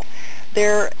BPEL,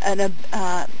 the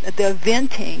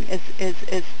eventing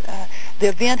the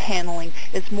event handling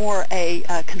is more a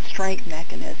constraint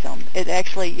mechanism. It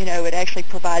actually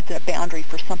provides a boundary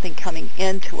for something coming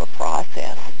into a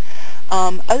process.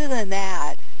 Other than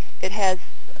that, it has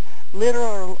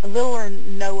little or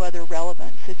no other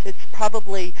relevance. It's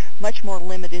probably much more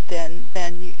limited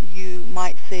than you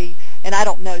might see. And I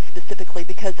don't know specifically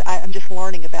because I'm just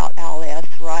learning about LS,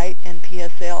 right, and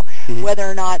PSL, whether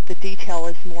or not the detail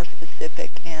is more specific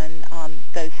in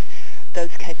those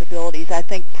capabilities. I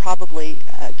think probably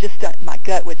my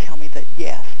gut would tell me that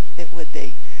yes, it would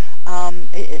be.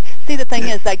 See, the thing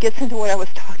is, that gets into what I was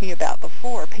talking about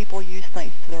before. People use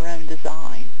things to their own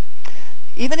design.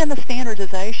 Even in the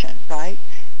standardization, right?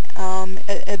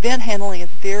 Event handling is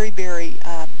very, very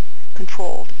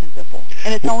controlled in BPEL,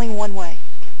 and it's only one way.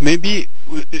 Maybe,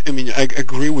 I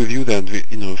agree with you that,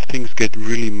 things get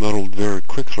really muddled very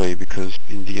quickly because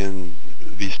in the end,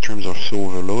 these terms are so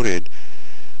overloaded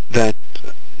that,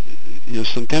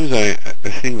 sometimes I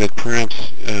think that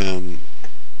perhaps a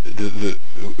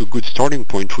good starting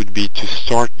point would be to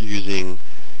start using,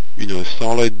 a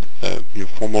solid,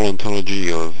 formal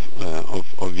ontology of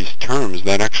these terms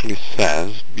that actually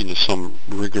says, in some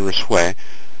rigorous way,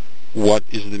 what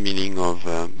is the meaning of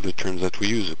the terms that we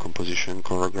use: a composition,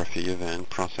 choreography, event,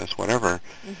 process, whatever,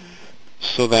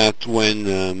 so that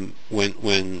when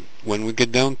we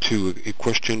get down to a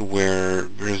question where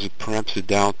there is perhaps a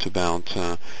doubt about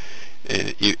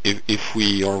if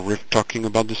we are talking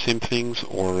about the same things,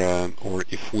 or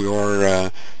if we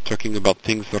are talking about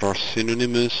things that are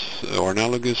synonymous or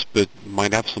analogous but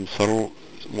might have some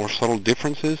more subtle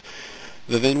differences,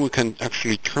 then we can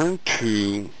actually turn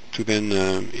to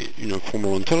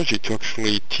formal ontology to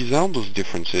actually tease out those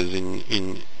differences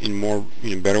in more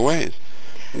better ways.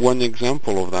 one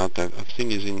example of that I've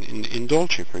seen is in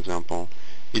Dolce, for example.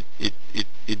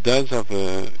 It does have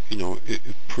a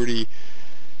pretty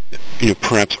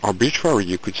perhaps arbitrary,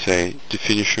 you could say,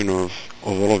 definition of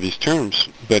all of these terms,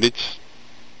 but it's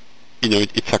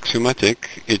it's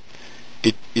axiomatic.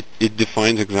 It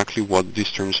defines exactly what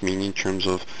these terms mean in terms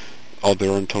of other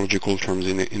ontological terms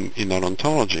in that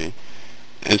ontology.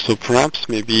 And so perhaps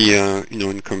maybe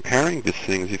in comparing these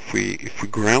things, if we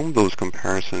ground those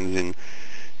comparisons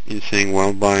in saying,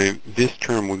 well, by this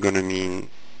term we're going to mean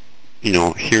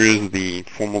here's the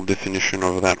formal definition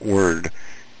of that word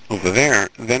over there,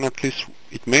 then at least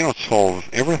it may not solve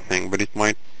everything, but it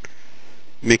might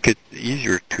make it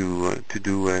easier to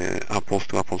do apples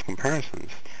to apples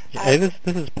comparisons. Hey, this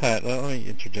is Pat. Let me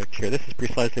interject here. This is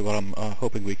precisely what I'm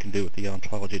hoping we can do with the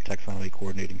Ontology Taxonomy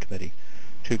Coordinating Committee,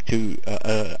 to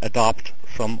adopt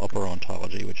some upper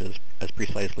ontology, which is as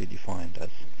precisely defined as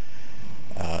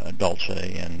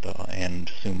Dolce and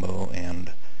Sumo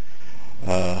and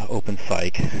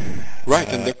OpenPsych. Right,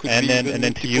 and there could be and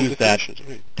then to use that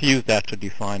right. to use that to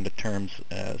define the terms.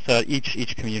 So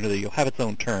each community will have its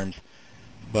own terms,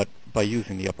 but by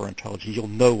using the upper ontology, you'll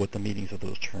know what the meanings of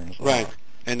those terms Right. are.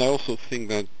 And I also think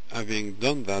that having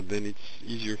done that, then it's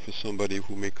easier for somebody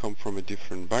who may come from a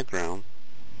different background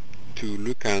to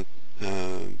look at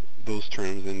those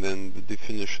terms and then the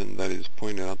definition that is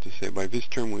pointed out to say, by this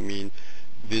term we mean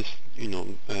this,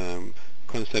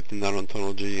 concept in that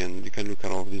ontology, and you can look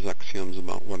at all of these axioms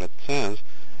about what it says.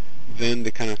 Then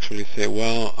they can actually say,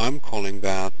 well, I'm calling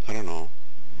that, I don't know,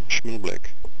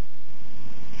 Schmilblick.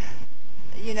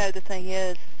 The thing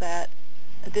is that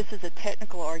this is a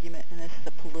technical argument and this is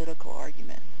a political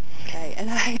argument. Okay, and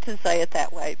I hate to say it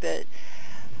that way, but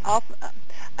often,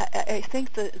 I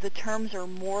think the terms are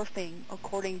morphing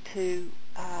according to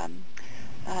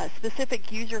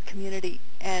specific user community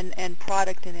and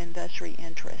product and industry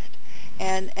interest.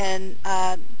 And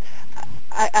I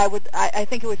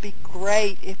think it would be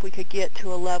great if we could get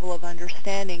to a level of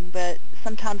understanding, but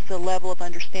sometimes the level of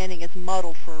understanding is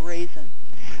muddled for a reason.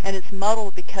 And it's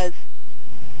muddled because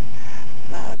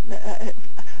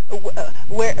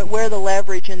where the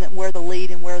leverage and where the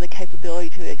lead and where the capability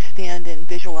to extend and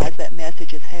visualize that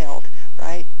message is held,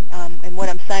 right? And what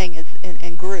I'm saying is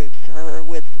in groups or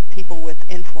with people with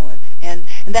influence, and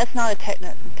that's not a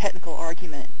technical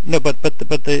argument. No, but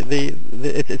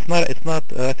it's not.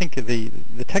 I think the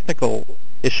technical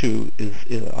issue is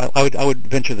I would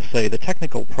venture to say the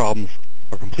technical problems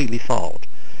are completely solved,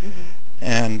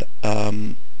 and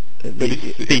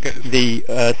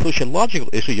the sociological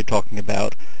issue you're talking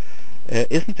about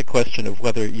isn't a question of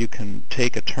whether you can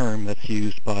take a term that's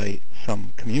used by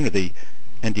some community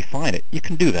and define it. You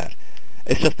can do that.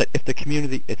 It's just that if the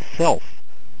community itself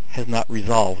has not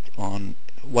resolved on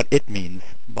what it means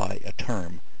by a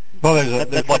term, well,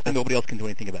 that's something nobody else can do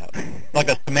anything about. Like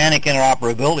a semantic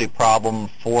interoperability problem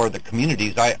for the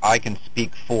communities. I can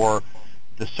speak for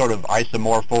the sort of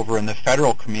isomorph over in the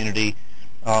federal community.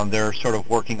 They're sort of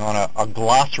working on a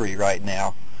glossary right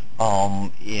now,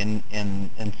 in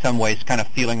some ways kind of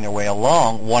feeling their way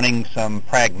along, wanting some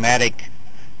pragmatic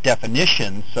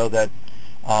definitions so that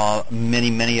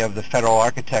many of the federal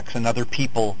architects and other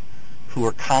people who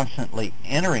are constantly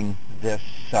entering this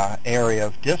area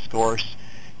of discourse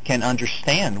can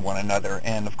understand one another.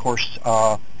 And of course,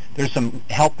 there's some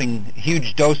helping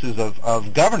huge doses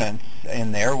of governance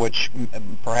in there, which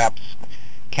perhaps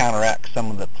counteract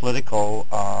some of the political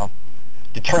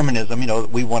determinism.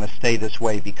 We want to stay this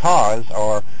way because,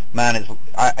 or man is,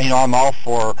 I'm all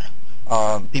for.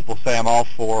 People say I'm all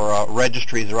for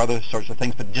registries or other sorts of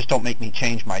things, but just don't make me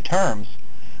change my terms.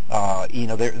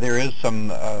 There is some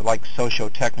like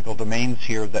socio-technical domains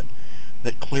here that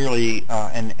clearly,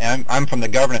 and I'm from the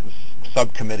governance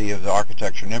subcommittee of the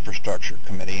Architecture and Infrastructure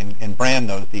Committee, and Brand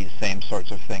knows these same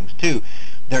sorts of things too.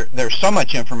 There's so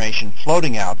much information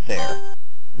floating out there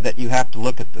that you have to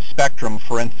look at the spectrum,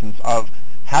 for instance, of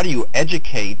how do you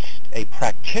educate a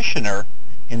practitioner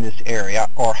in this area,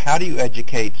 or how do you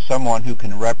educate someone who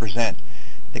can represent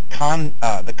the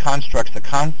constructs, the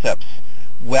concepts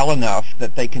well enough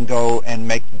that they can go and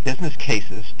make business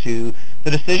cases to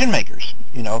the decision makers,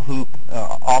 who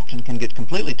often can get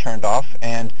completely turned off,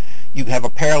 and you have a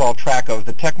parallel track of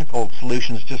the technical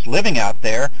solutions just living out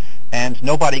there, and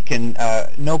nobody can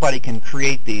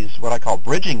create these what I call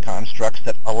bridging constructs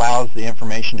that allows the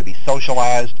information to be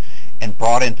socialized and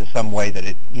brought into some way that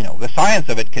it, the science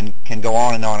of it can go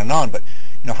on and on and on, but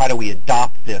how do we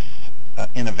adopt this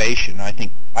innovation? I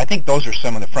think those are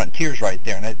some of the frontiers right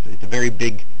there, and it's a very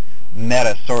big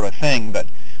meta sort of thing, but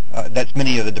that's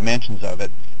many of the dimensions of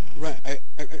it. Right.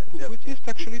 Who is this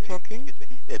actually talking? Excuse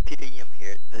me. Peter Yim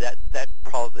here. That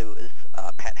probably was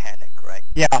Pat Hannock, right?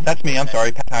 Yeah, that's me. I'm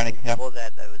sorry, Pat Heineck. Yeah. Before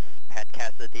that was Pat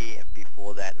Cassidy, and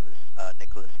before that was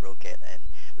Nicholas Roquette. And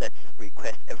let's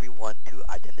request everyone to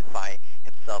identify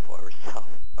himself or herself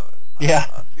Yeah.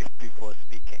 Before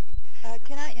speaking.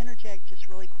 Can I interject just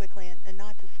really quickly, and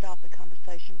not to stop the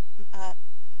conversation?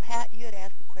 Pat, you had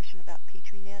asked a question about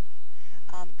Petri nets.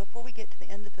 Before we get to the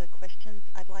end of the questions,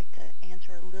 I'd like to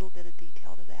answer a little bit of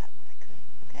detail to that when I could.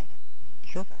 Okay?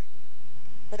 Sure. Sorry.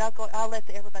 But I'll let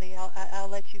everybody else. I'll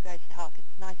let you guys talk.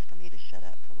 It's nice for me to shut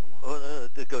up for a little while.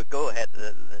 Oh, no, go ahead.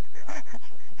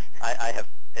 I have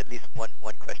at least one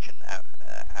question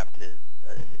after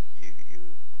you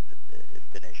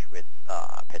finish with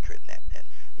PetriNet. And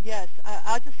Yes,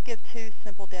 I'll just give two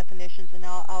simple definitions, and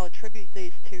I'll attribute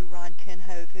these to Ron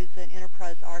Tenhove, who's an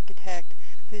enterprise architect,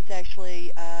 who's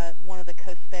actually one of the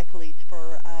co-spec leads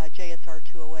for JSR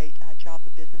 208, Java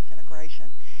Business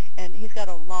Integration. And he's got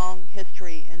a long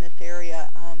history in this area,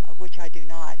 of which I do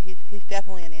not. He's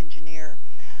definitely an engineer.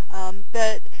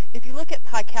 But if you look at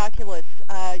PyCalculus,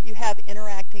 you have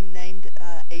interacting named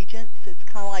agents. It's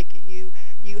kind of like you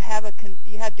have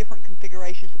different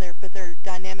configurations there, but they're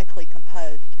dynamically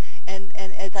composed. And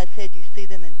as I said, you see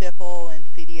them in BIPL and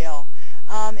CDL.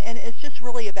 And it's just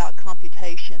really about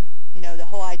computation, the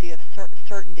whole idea of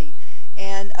certainty,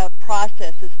 and of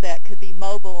processes that could be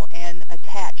mobile and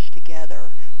attached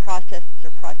together. Processes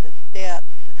or process steps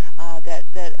that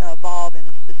evolve in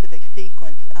a specific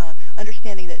sequence,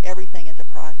 understanding that everything is a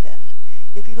process.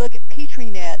 If you look at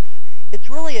Petri nets, it's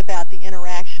really about the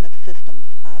interaction of systems,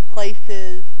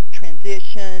 places,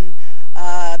 transition,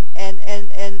 and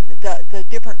the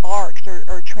different arcs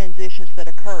or transitions that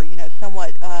occur,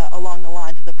 somewhat along the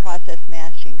lines of the process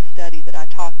matching study that I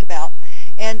talked about.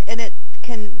 And it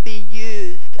can be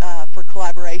used for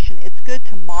collaboration. It's good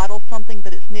to model something,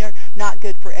 but it's not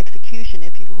good for execution.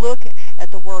 If you look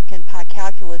at the work in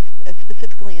PyCalculus,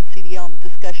 specifically in CDL and the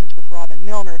discussions with Robin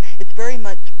Milner, it's very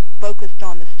much focused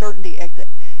on the certainty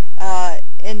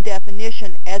in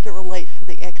definition as it relates to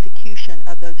the execution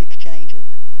of those exchanges.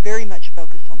 Very much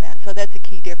focused on that. So that's a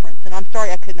key difference. And I'm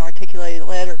sorry I couldn't articulate it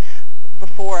better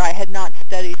before. I had not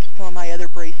studied some of my other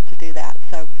briefs to do that.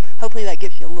 So hopefully that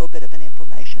gives you a little bit of an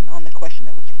information on the question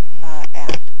that was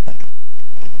asked.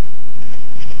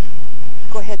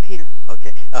 Go ahead, Peter.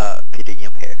 Okay, Peter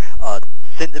Yim here.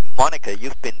 Since Monica,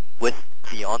 you've been with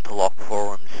the Ontolog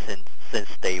Forum since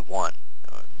day one,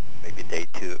 maybe day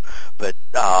two, but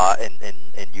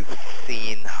and you've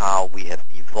seen how we have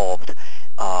evolved.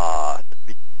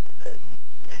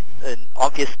 And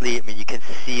obviously, I mean, you can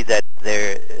see that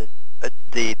the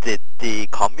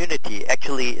community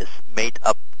actually is made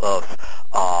up of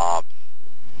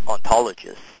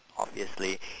ontologists,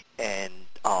 obviously, and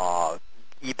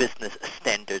e-business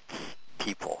standards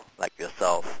people like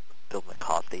yourself, Bill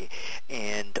McCarthy,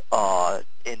 and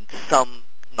some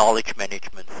knowledge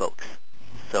management folks.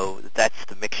 So that's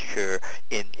the mixture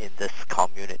in this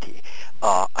community.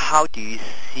 How do you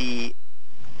see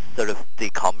sort of the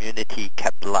community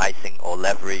capitalizing or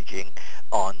leveraging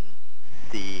on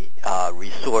the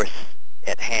resource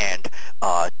at hand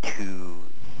to,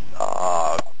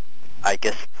 I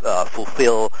guess,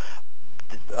 fulfill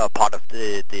part of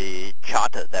the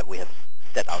charter that we have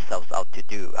set ourselves out to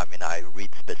do? I mean, I read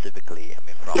specifically,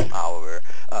 from our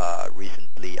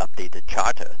recently updated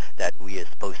charter that we are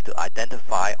supposed to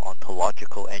identify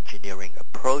ontological engineering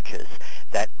approaches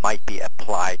that might be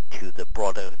applied to the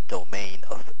broader domain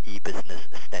of e-business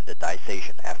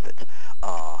standardization efforts.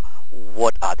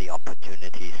 What are the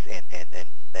opportunities and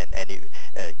any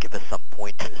give us some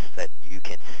pointers that you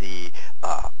can see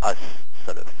us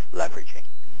sort of leveraging?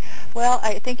 Well,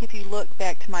 I think if you look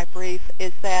back to my brief,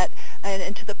 is that,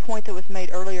 and to the point that was made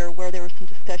earlier where there was some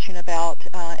discussion about,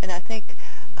 and I think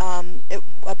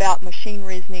about machine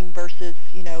reasoning versus,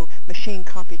 machine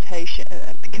computation,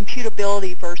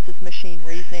 computability versus machine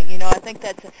reasoning. I think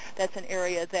that's an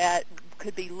area that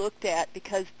could be looked at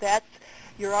because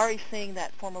you're already seeing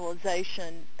that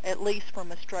formalization, at least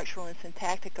from a structural and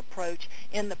syntactic approach,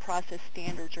 in the process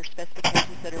standards or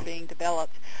specifications that are being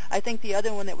developed. I think the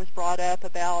other one that was brought up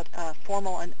about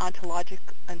formal and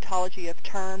ontology of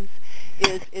terms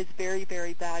is very,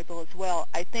 very valuable as well.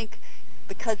 I think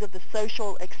because of the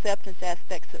social acceptance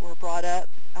aspects that were brought up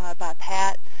by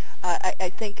Pat,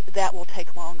 I think that will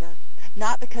take longer.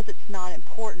 Not because it's not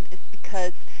important, it's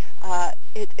because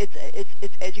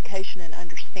it's education and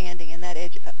understanding, and that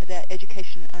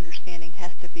education and understanding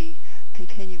has to be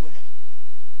continuous.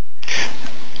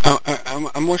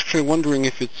 I'm actually wondering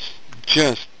if it's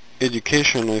just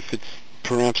education, or if it's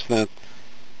perhaps that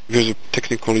there's a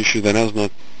technical issue that has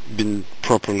not been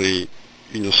properly,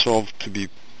 solved to be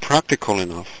practical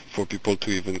enough for people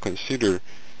to even consider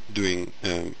doing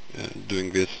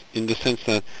this. In the sense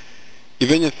that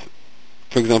even if,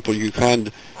 for example, you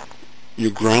grounded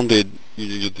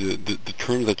the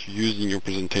term that you used in your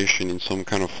presentation in some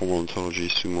kind of formal ontology,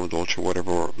 sumo, dolce,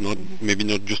 whatever, or not, maybe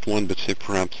not just one, but say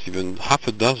perhaps even half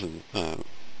a dozen,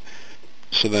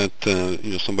 so that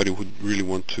somebody would really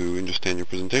want to understand your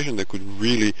presentation, they could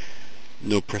really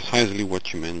know precisely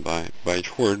what you meant by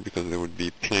each word, because there would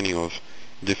be plenty of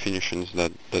definitions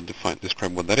that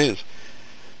describe what that is.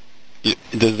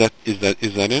 Is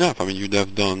that enough? I mean, you'd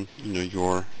have done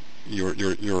your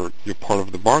part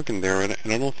of the bargain there, and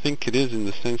I don't think it is, in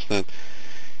the sense that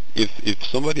if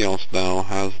somebody else now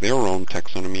has their own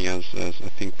taxonomy, as I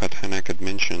think Pat Hanak had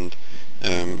mentioned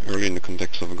early in the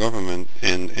context of a government,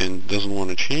 and doesn't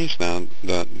want to change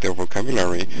their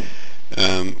vocabulary,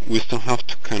 we still have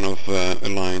to kind of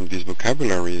align these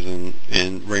vocabularies,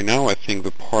 and right now I think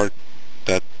the part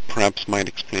that perhaps might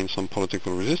explain some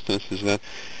political resistance is that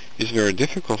it's very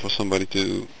difficult for somebody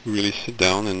to really sit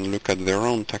down and look at their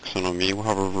own taxonomy,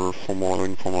 however formal or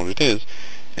informal it is,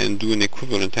 and do an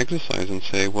equivalent exercise and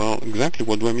say, well, exactly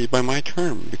what do I mean by my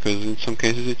term? Because in some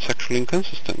cases it's actually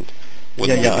inconsistent.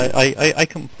 I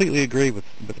completely agree with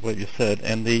what you said,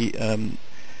 and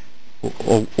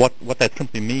what that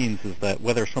simply means is that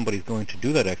whether somebody's going to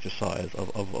do that exercise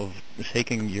of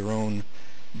taking your own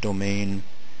domain,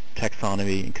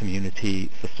 taxonomy, and community,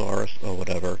 thesaurus, or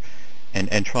whatever,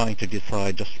 and trying to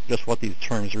decide just what these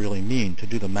terms really mean, to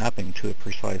do the mapping to a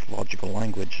precise logical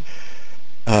language,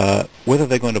 whether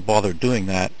they're going to bother doing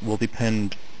that will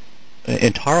depend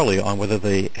entirely on whether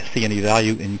they see any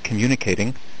value in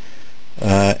communicating,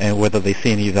 and whether they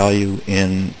see any value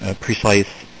in precise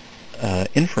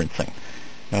inferencing.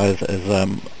 As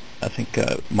I think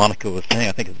Monica was saying,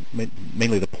 I think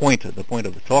mainly the point of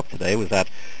the talk today was that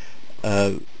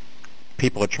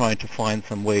people are trying to find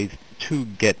some ways to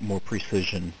get more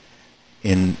precision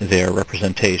in their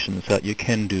representations, so that you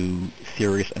can do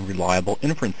serious and reliable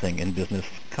inferencing in business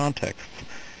contexts.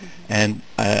 And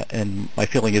my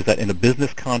feeling is that in a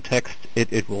business context,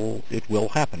 it will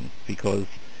happen, because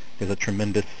there's a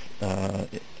tremendous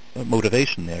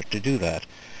motivation there to do that.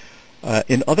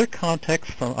 In other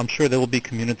contexts, I'm sure there will be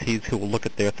communities who will look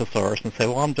at their thesaurus and say,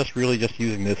 well, I'm just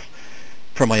using this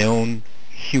for my own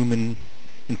human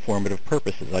informative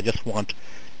purposes. I just want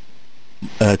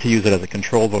to use it as a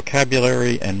controlled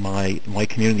vocabulary, and my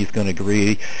community is going to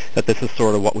agree that this is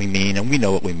sort of what we mean, and we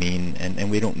know what we mean,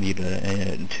 and we don't need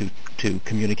to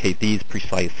communicate these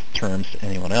precise terms to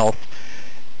anyone else,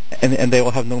 and they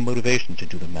will have no motivation to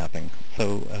do the mapping.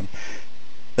 So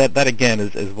that again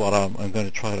is what I'm going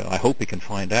to try to, I hope we can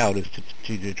find out, is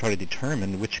to try to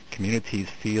determine which communities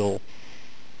feel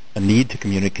a need to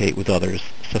communicate with others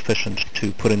sufficient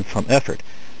to put in some effort.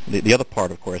 The other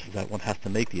part, of course, is that one has to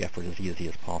make the effort as easy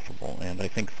as possible, and I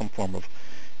think some form of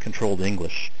controlled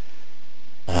English,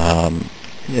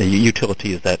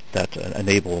 utilities that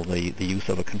enable the use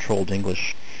of a controlled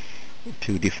English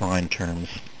to define terms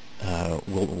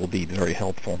will be very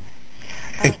helpful.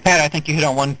 Hey, Pat, I think you hit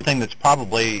on one thing that's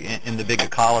probably in the big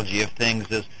ecology of things,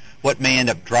 is what may end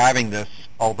up driving this,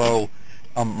 although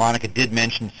Monica did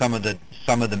mention some of the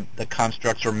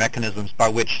constructs or mechanisms by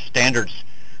which standards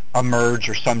emerge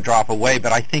or some drop away,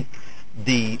 but I think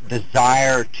the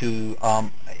desire to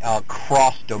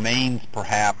cross domains,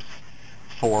 perhaps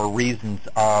for reasons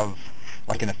of,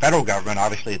 like in the federal government,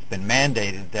 obviously it's been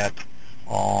mandated that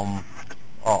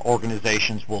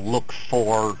organizations will look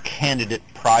for candidate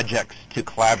projects to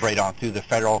collaborate on through the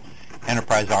federal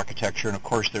enterprise architecture, and of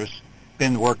course there's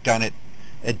been work done at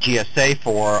GSA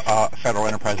for federal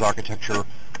enterprise architecture,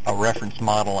 a reference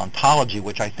model ontology,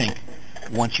 which I think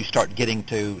once you start getting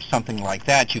to something like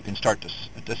that, you can start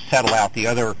to settle out the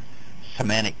other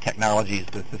semantic technologies,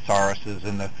 the thesauruses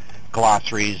and the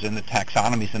glossaries and the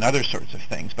taxonomies and other sorts of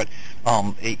things. But,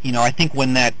 I think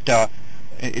when that,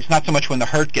 it's not so much when the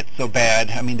hurt gets so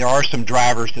bad. I mean, there are some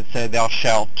drivers that say thou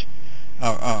shalt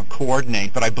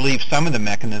coordinate, but I believe some of the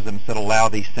mechanisms that allow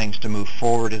these things to move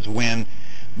forward is when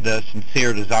the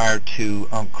sincere desire to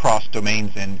cross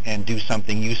domains and do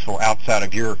something useful outside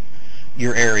of your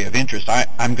area of interest.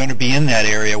 I'm going to be in that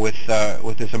area with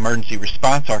this emergency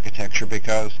response architecture,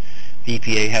 because the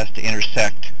EPA has to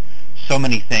intersect so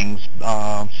many things,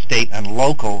 state and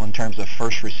local, in terms of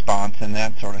first response and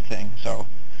that sort of thing. So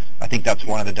I think that's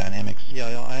one of the dynamics.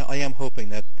 Yeah, I am hoping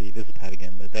that this is Pat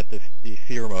again, that the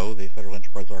FERMO, the Federal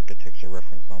Enterprise Architecture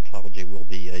Reference Ontology, will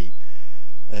be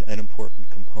an important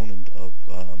component of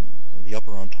the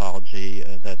upper ontology,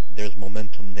 that there's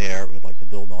momentum there. We'd like to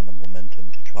build on the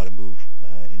momentum to try to move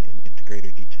into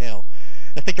greater detail.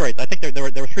 right. I think there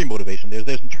are three motivations.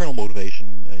 There's internal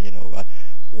motivation.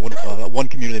 One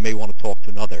community may want to talk to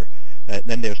another.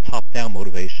 Then there's top-down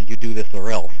motivation. You do this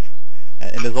or else.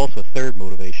 And there's also a third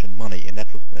motivation, money, and that's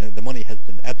the money has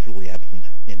been absolutely absent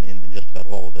in just about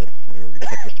all of this,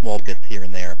 except for small bits here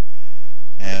and there.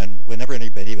 And whenever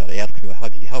anybody asks me how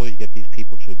do you get these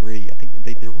people to agree, I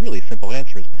think the really simple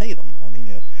answer is pay them. I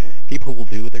mean, people will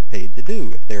do what they're paid to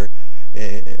do. If they're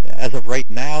as of right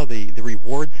now, the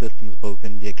reward systems both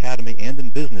in the academy and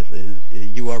in business is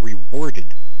you are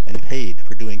rewarded and paid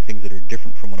for doing things that are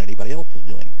different from what anybody else is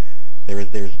doing.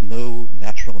 There's no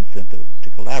natural incentive to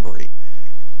collaborate.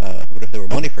 But if there were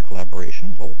money for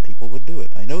collaboration, well, people would do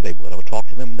it. I know they would. I would talk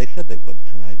to them, and they said they would,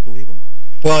 and I believe them.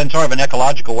 Well, in sort of an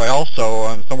ecological way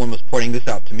also, someone was pointing this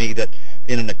out to me, that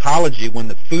in an ecology, when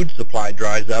the food supply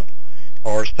dries up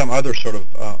or some other sort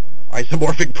of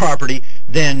isomorphic property,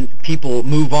 then people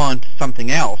move on to something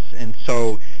else. And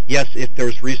so, yes, if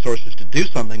there's resources to do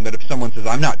something, but if someone says,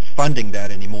 I'm not funding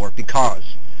that anymore because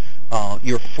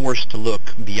you're forced to look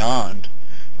beyond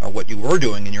what you were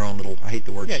doing in your own little, I hate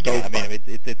the word stovepipe. I mean,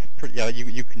 it's pretty,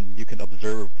 you can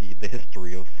observe the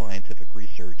history of scientific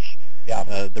research.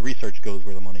 Yeah. The research goes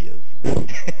where the money is.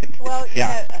 Well,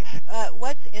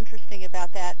 what's interesting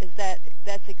about that is that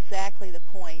that's exactly the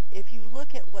point. If you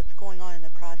look at what's going on in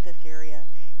the process area,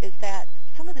 is that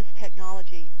some of this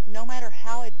technology, no matter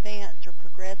how advanced or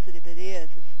progressive it is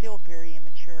still very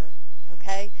immature.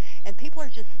 Okay? And people are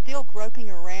just still groping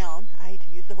around. I hate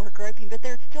to use the word groping, but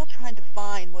they're still trying to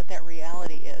find what that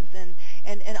reality is,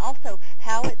 and also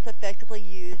how it's effectively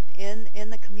used in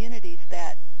the communities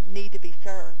that need to be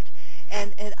served.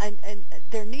 And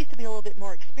there needs to be a little bit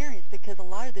more experience because a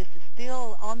lot of this is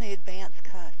still on the advanced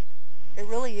cusp. It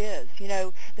really is.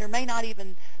 There may not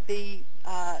even be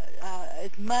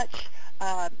as much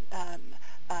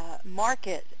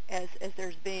market as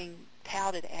there's being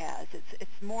touted as.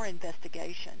 It's more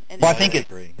investigation. And well, I think it's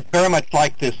very much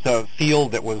like this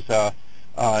field that was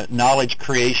knowledge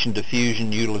creation,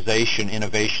 diffusion, utilization,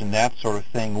 innovation, that sort of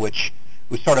thing, which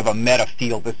was sort of a meta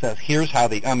field that says, here's how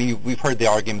we've heard the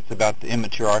arguments about the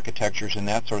immature architectures and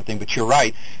that sort of thing, but you're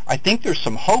right. I think there's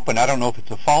some hope, and I don't know if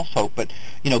it's a false hope, but,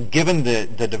 given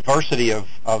the diversity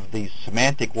of these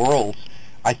semantic worlds,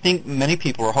 I think many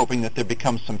people are hoping that there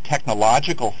becomes some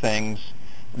technological things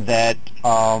that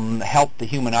help the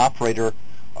human operator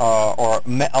or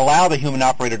allow the human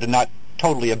operator to not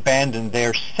totally abandon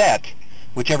their set,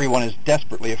 which everyone is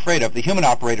desperately afraid of. The human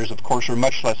operators, of course, are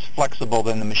much less flexible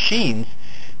than the machines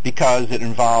because it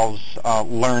involves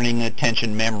learning,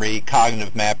 attention, memory,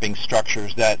 cognitive mapping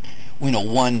structures that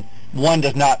one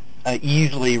does not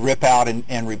easily rip out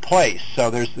and replace. So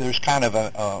there's kind of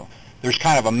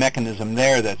a mechanism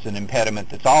there that's an impediment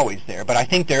that's always there. But I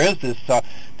think there is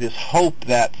this hope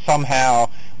that somehow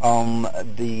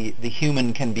the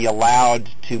human can be allowed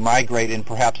to migrate in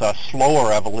perhaps a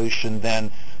slower evolution than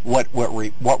what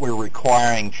we're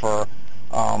requiring for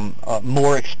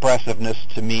more expressiveness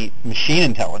to meet machine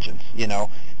intelligence.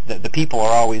 The people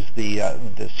are always the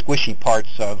squishy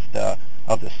parts of the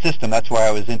system. That's why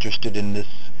I was interested in this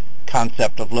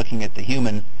concept of looking at the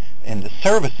human and the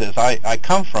services. I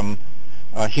come from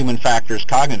human factors,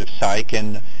 cognitive psych,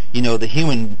 and the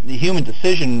human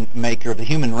decision maker, the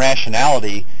human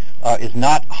rationality is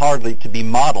not hardly to be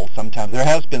modeled. Sometimes there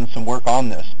has been some work on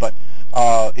this, but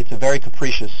it's a very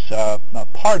capricious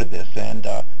part of this, and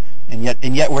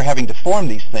yet we're having to form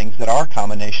these things that are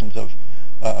combinations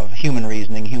of human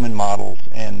reasoning, human models,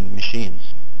 and machines.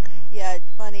 Yeah, it's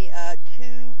funny.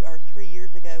 2 or 3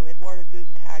 years ago, Eduardo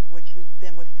Gutentag, which has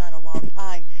been with Sun a long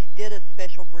time, did a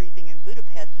special briefing in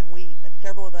Budapest, and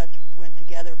several of us went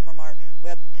together from our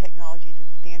Web Technologies and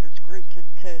Standards group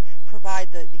to provide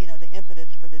the impetus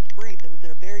for this brief. It was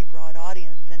at a very broad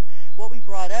audience, and what we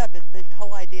brought up is this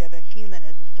whole idea of a human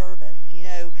as a service.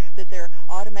 That they're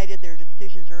automated, their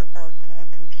decisions are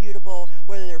computable,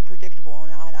 whether they're predictable or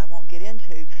not, I won't get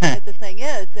into. But the thing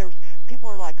is, people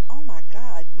are like, oh my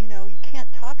God, you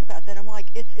can't talk about that. I'm like,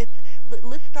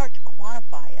 let's start to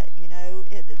quantify it.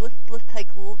 Let's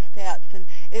take little steps, and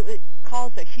it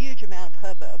caused a huge amount of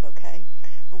hubbub. Okay,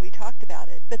 when we talked about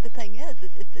it. But the thing is,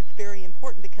 it's very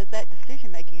important because that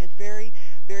decision making is very,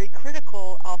 very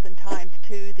critical, oftentimes,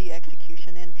 to the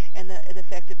execution and the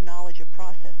effective knowledge of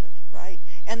processes, right,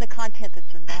 and the content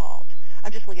that's involved.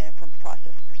 I'm just looking at it from a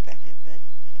process perspective, but.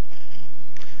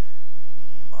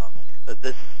 Well,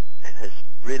 this has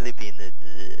really been an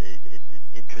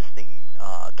interesting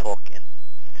talk and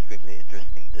extremely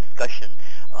interesting discussion,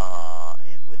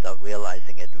 and without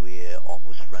realizing it, we're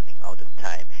almost running out of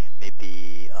time.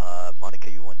 Maybe, Monica,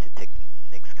 you want to take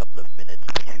the next couple of minutes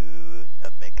to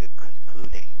make a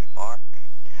concluding remark?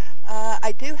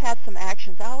 have some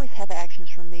actions. I always have actions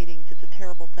from meetings. It's a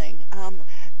terrible thing.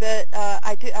 But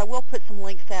I will put some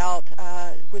links out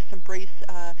with some briefs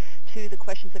to the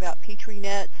questions about Petri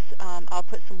nets. I'll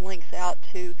put some links out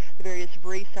to the various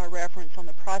briefs I reference on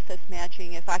the process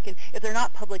matching. If they're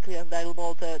not publicly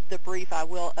available, the brief I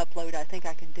will upload. I think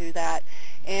I can do that.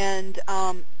 And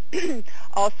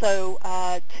also,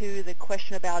 to the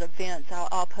question about events,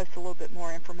 I'll post a little bit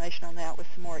more information on that with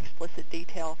some more explicit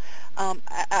detail.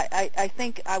 I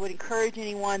think I would encourage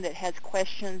anyone that has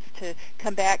questions to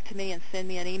come back to me and send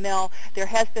me an email. There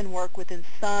has been work within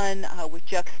Sun with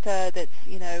Juxta that's,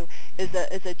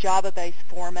 is a Java-based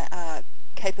format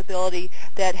capability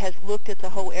that has looked at the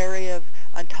whole area of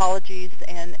ontologies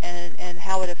and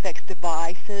how it affects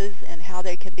devices and how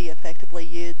they can be effectively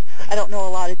used. I don't know a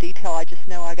lot of detail. I just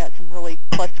know I got some really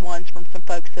plus ones from some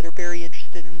folks that are very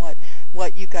interested in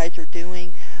what you guys are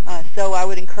doing. So I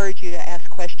would encourage you to ask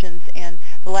questions. And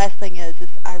the last thing is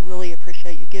I really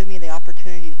appreciate you giving me the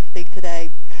opportunity to speak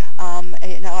today.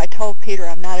 I told Peter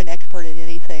I'm not an expert at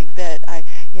anything, but I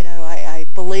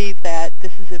believe that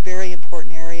this is a very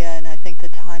important area, and I think the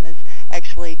time is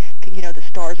actually, the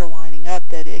stars are lining up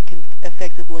that it can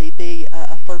effectively be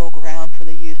a fertile ground for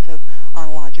the use of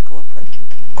ontological approaches.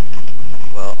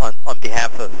 Well, on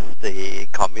behalf of the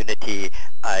community,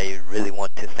 I really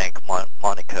want to thank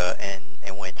Monica,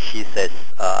 and when she says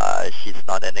she's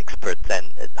not an expert, then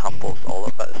it humbles all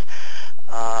of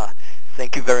us.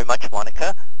 Thank you very much,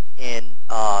 Monica. And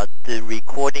the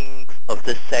recording of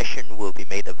this session will be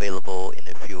made available in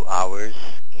a few hours.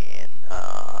 And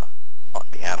on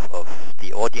behalf of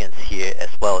the audience here, as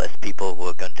well as people who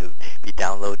are going to be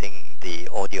downloading the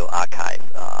audio archive,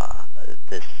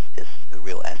 this is a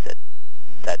real asset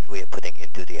that we are putting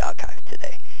into the archive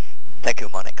today. Thank you,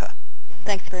 Monica.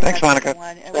 Thanks very much, Monica.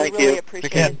 everyone. And Thank we really you.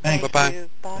 appreciate Again, it. thanks. Thank Bye-bye. you.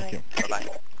 Bye. Thank you.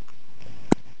 Bye-bye.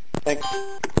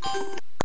 Thanks.